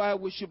 That's why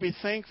we should be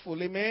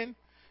thankful. Amen.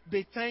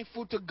 Be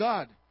thankful to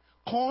God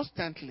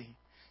constantly.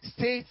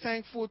 Stay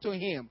thankful to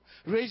Him.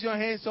 Raise your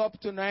hands up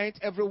tonight,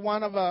 every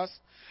one of us,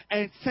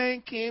 and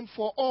thank Him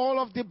for all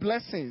of the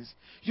blessings.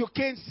 You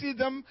can't see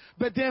them,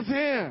 but they're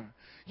there.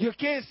 You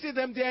can't see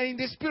them. They are in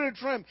the spirit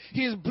realm.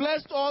 He has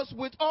blessed us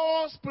with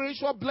all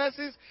spiritual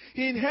blessings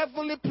in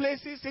heavenly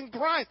places in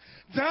Christ.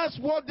 That's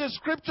what the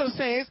scripture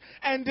says,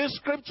 and the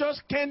scriptures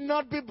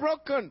cannot be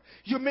broken.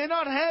 You may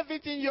not have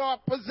it in your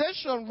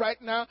possession right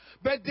now,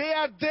 but they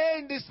are there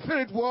in the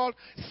spirit world.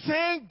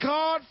 Thank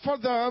God for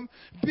them.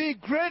 Be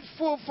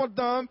grateful for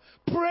them.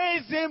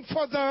 Praise Him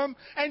for them,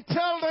 and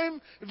tell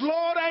Him,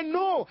 Lord, I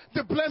know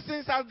the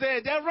blessings are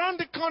there. They're around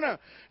the corner.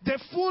 The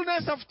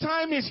fullness of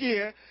time is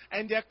here,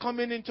 and they're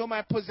coming into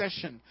my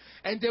possession.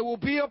 And they will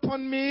be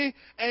upon me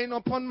and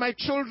upon my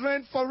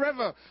children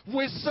forever.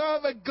 We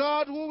serve a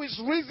God who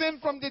is risen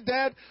from the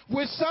dead.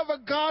 We serve a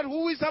God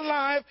who is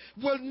alive,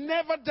 will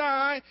never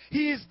die.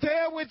 He is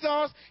there with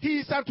us. He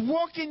is at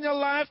work in your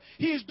life.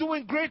 He is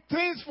doing great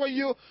things for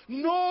you.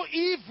 No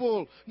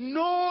evil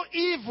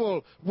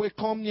will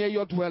come near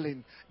your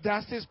dwelling.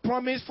 That's His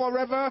promise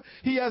forever.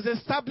 He has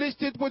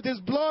established it with His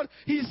blood.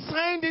 He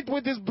signed it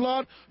with His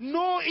blood.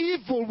 No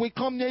evil will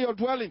come near your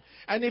dwelling.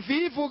 And if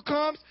evil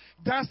comes,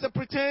 that's the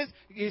pretense.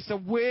 It's a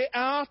way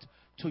out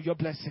to your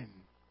blessing.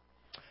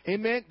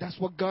 Amen. That's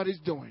what God is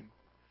doing.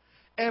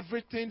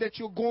 Everything that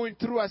you're going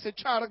through as a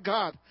child of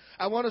God,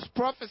 I want to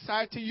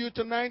prophesy to you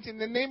tonight in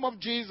the name of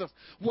Jesus.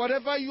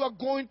 Whatever you are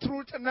going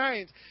through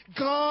tonight,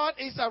 God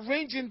is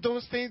arranging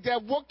those things. They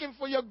are working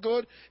for your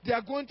good. They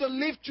are going to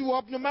lift you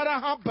up. No matter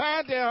how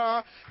bad they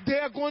are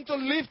going to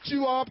lift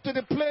you up to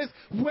the place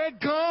where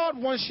God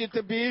wants you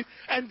to be.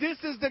 And this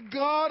is the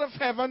God of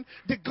heaven,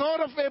 the God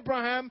of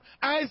Abraham,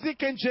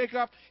 Isaac, and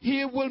Jacob.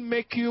 He will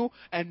make you,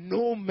 and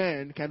no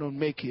man cannot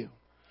make you.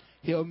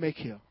 He'll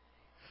make you.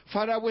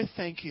 Father, we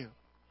thank you.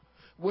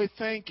 We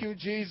thank you,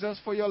 Jesus,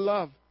 for your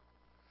love.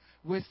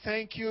 We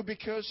thank you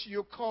because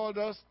you called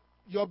us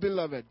your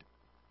beloved.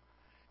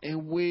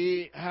 And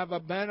we have a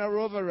banner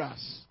over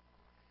us.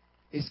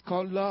 It's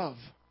called love.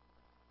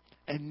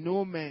 And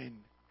no man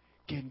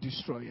can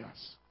destroy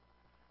us.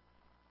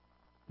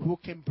 Who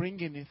can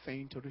bring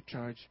anything to the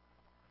charge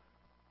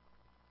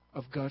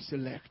of God's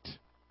elect?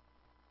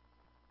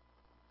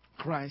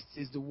 Christ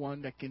is the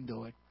one that can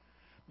do it.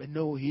 But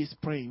no, He's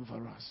praying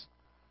for us.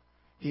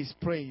 He's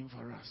praying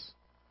for us.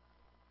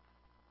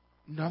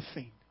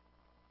 Nothing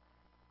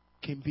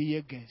can be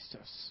against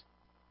us.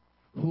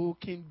 Who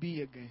can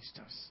be against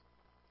us?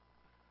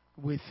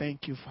 We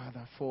thank you,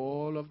 Father, for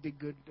all of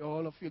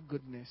your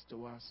goodness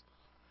to us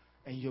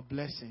and your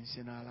blessings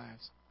in our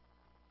lives.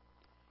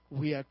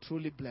 We are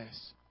truly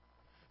blessed.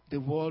 The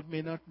world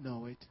may not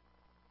know it.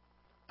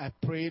 I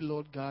pray,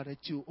 Lord God, that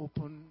you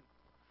open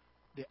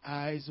the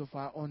eyes of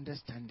our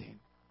understanding.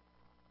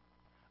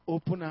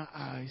 Open our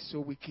eyes so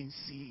we can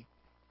see.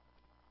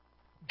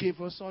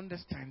 Give us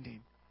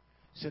understanding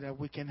so that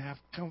we can have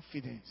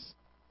confidence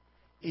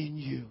in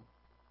you.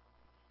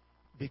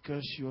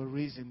 Because you are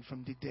risen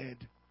from the dead.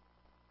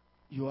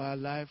 You are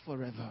alive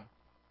forever.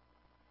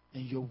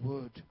 And your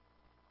word,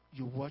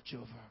 you watch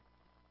over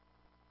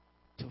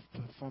to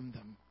perform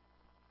them.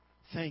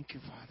 Thank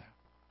you, Father.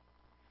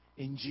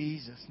 In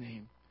Jesus'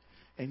 name.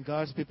 And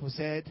God's people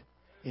said,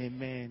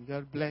 Amen.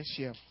 God bless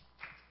you.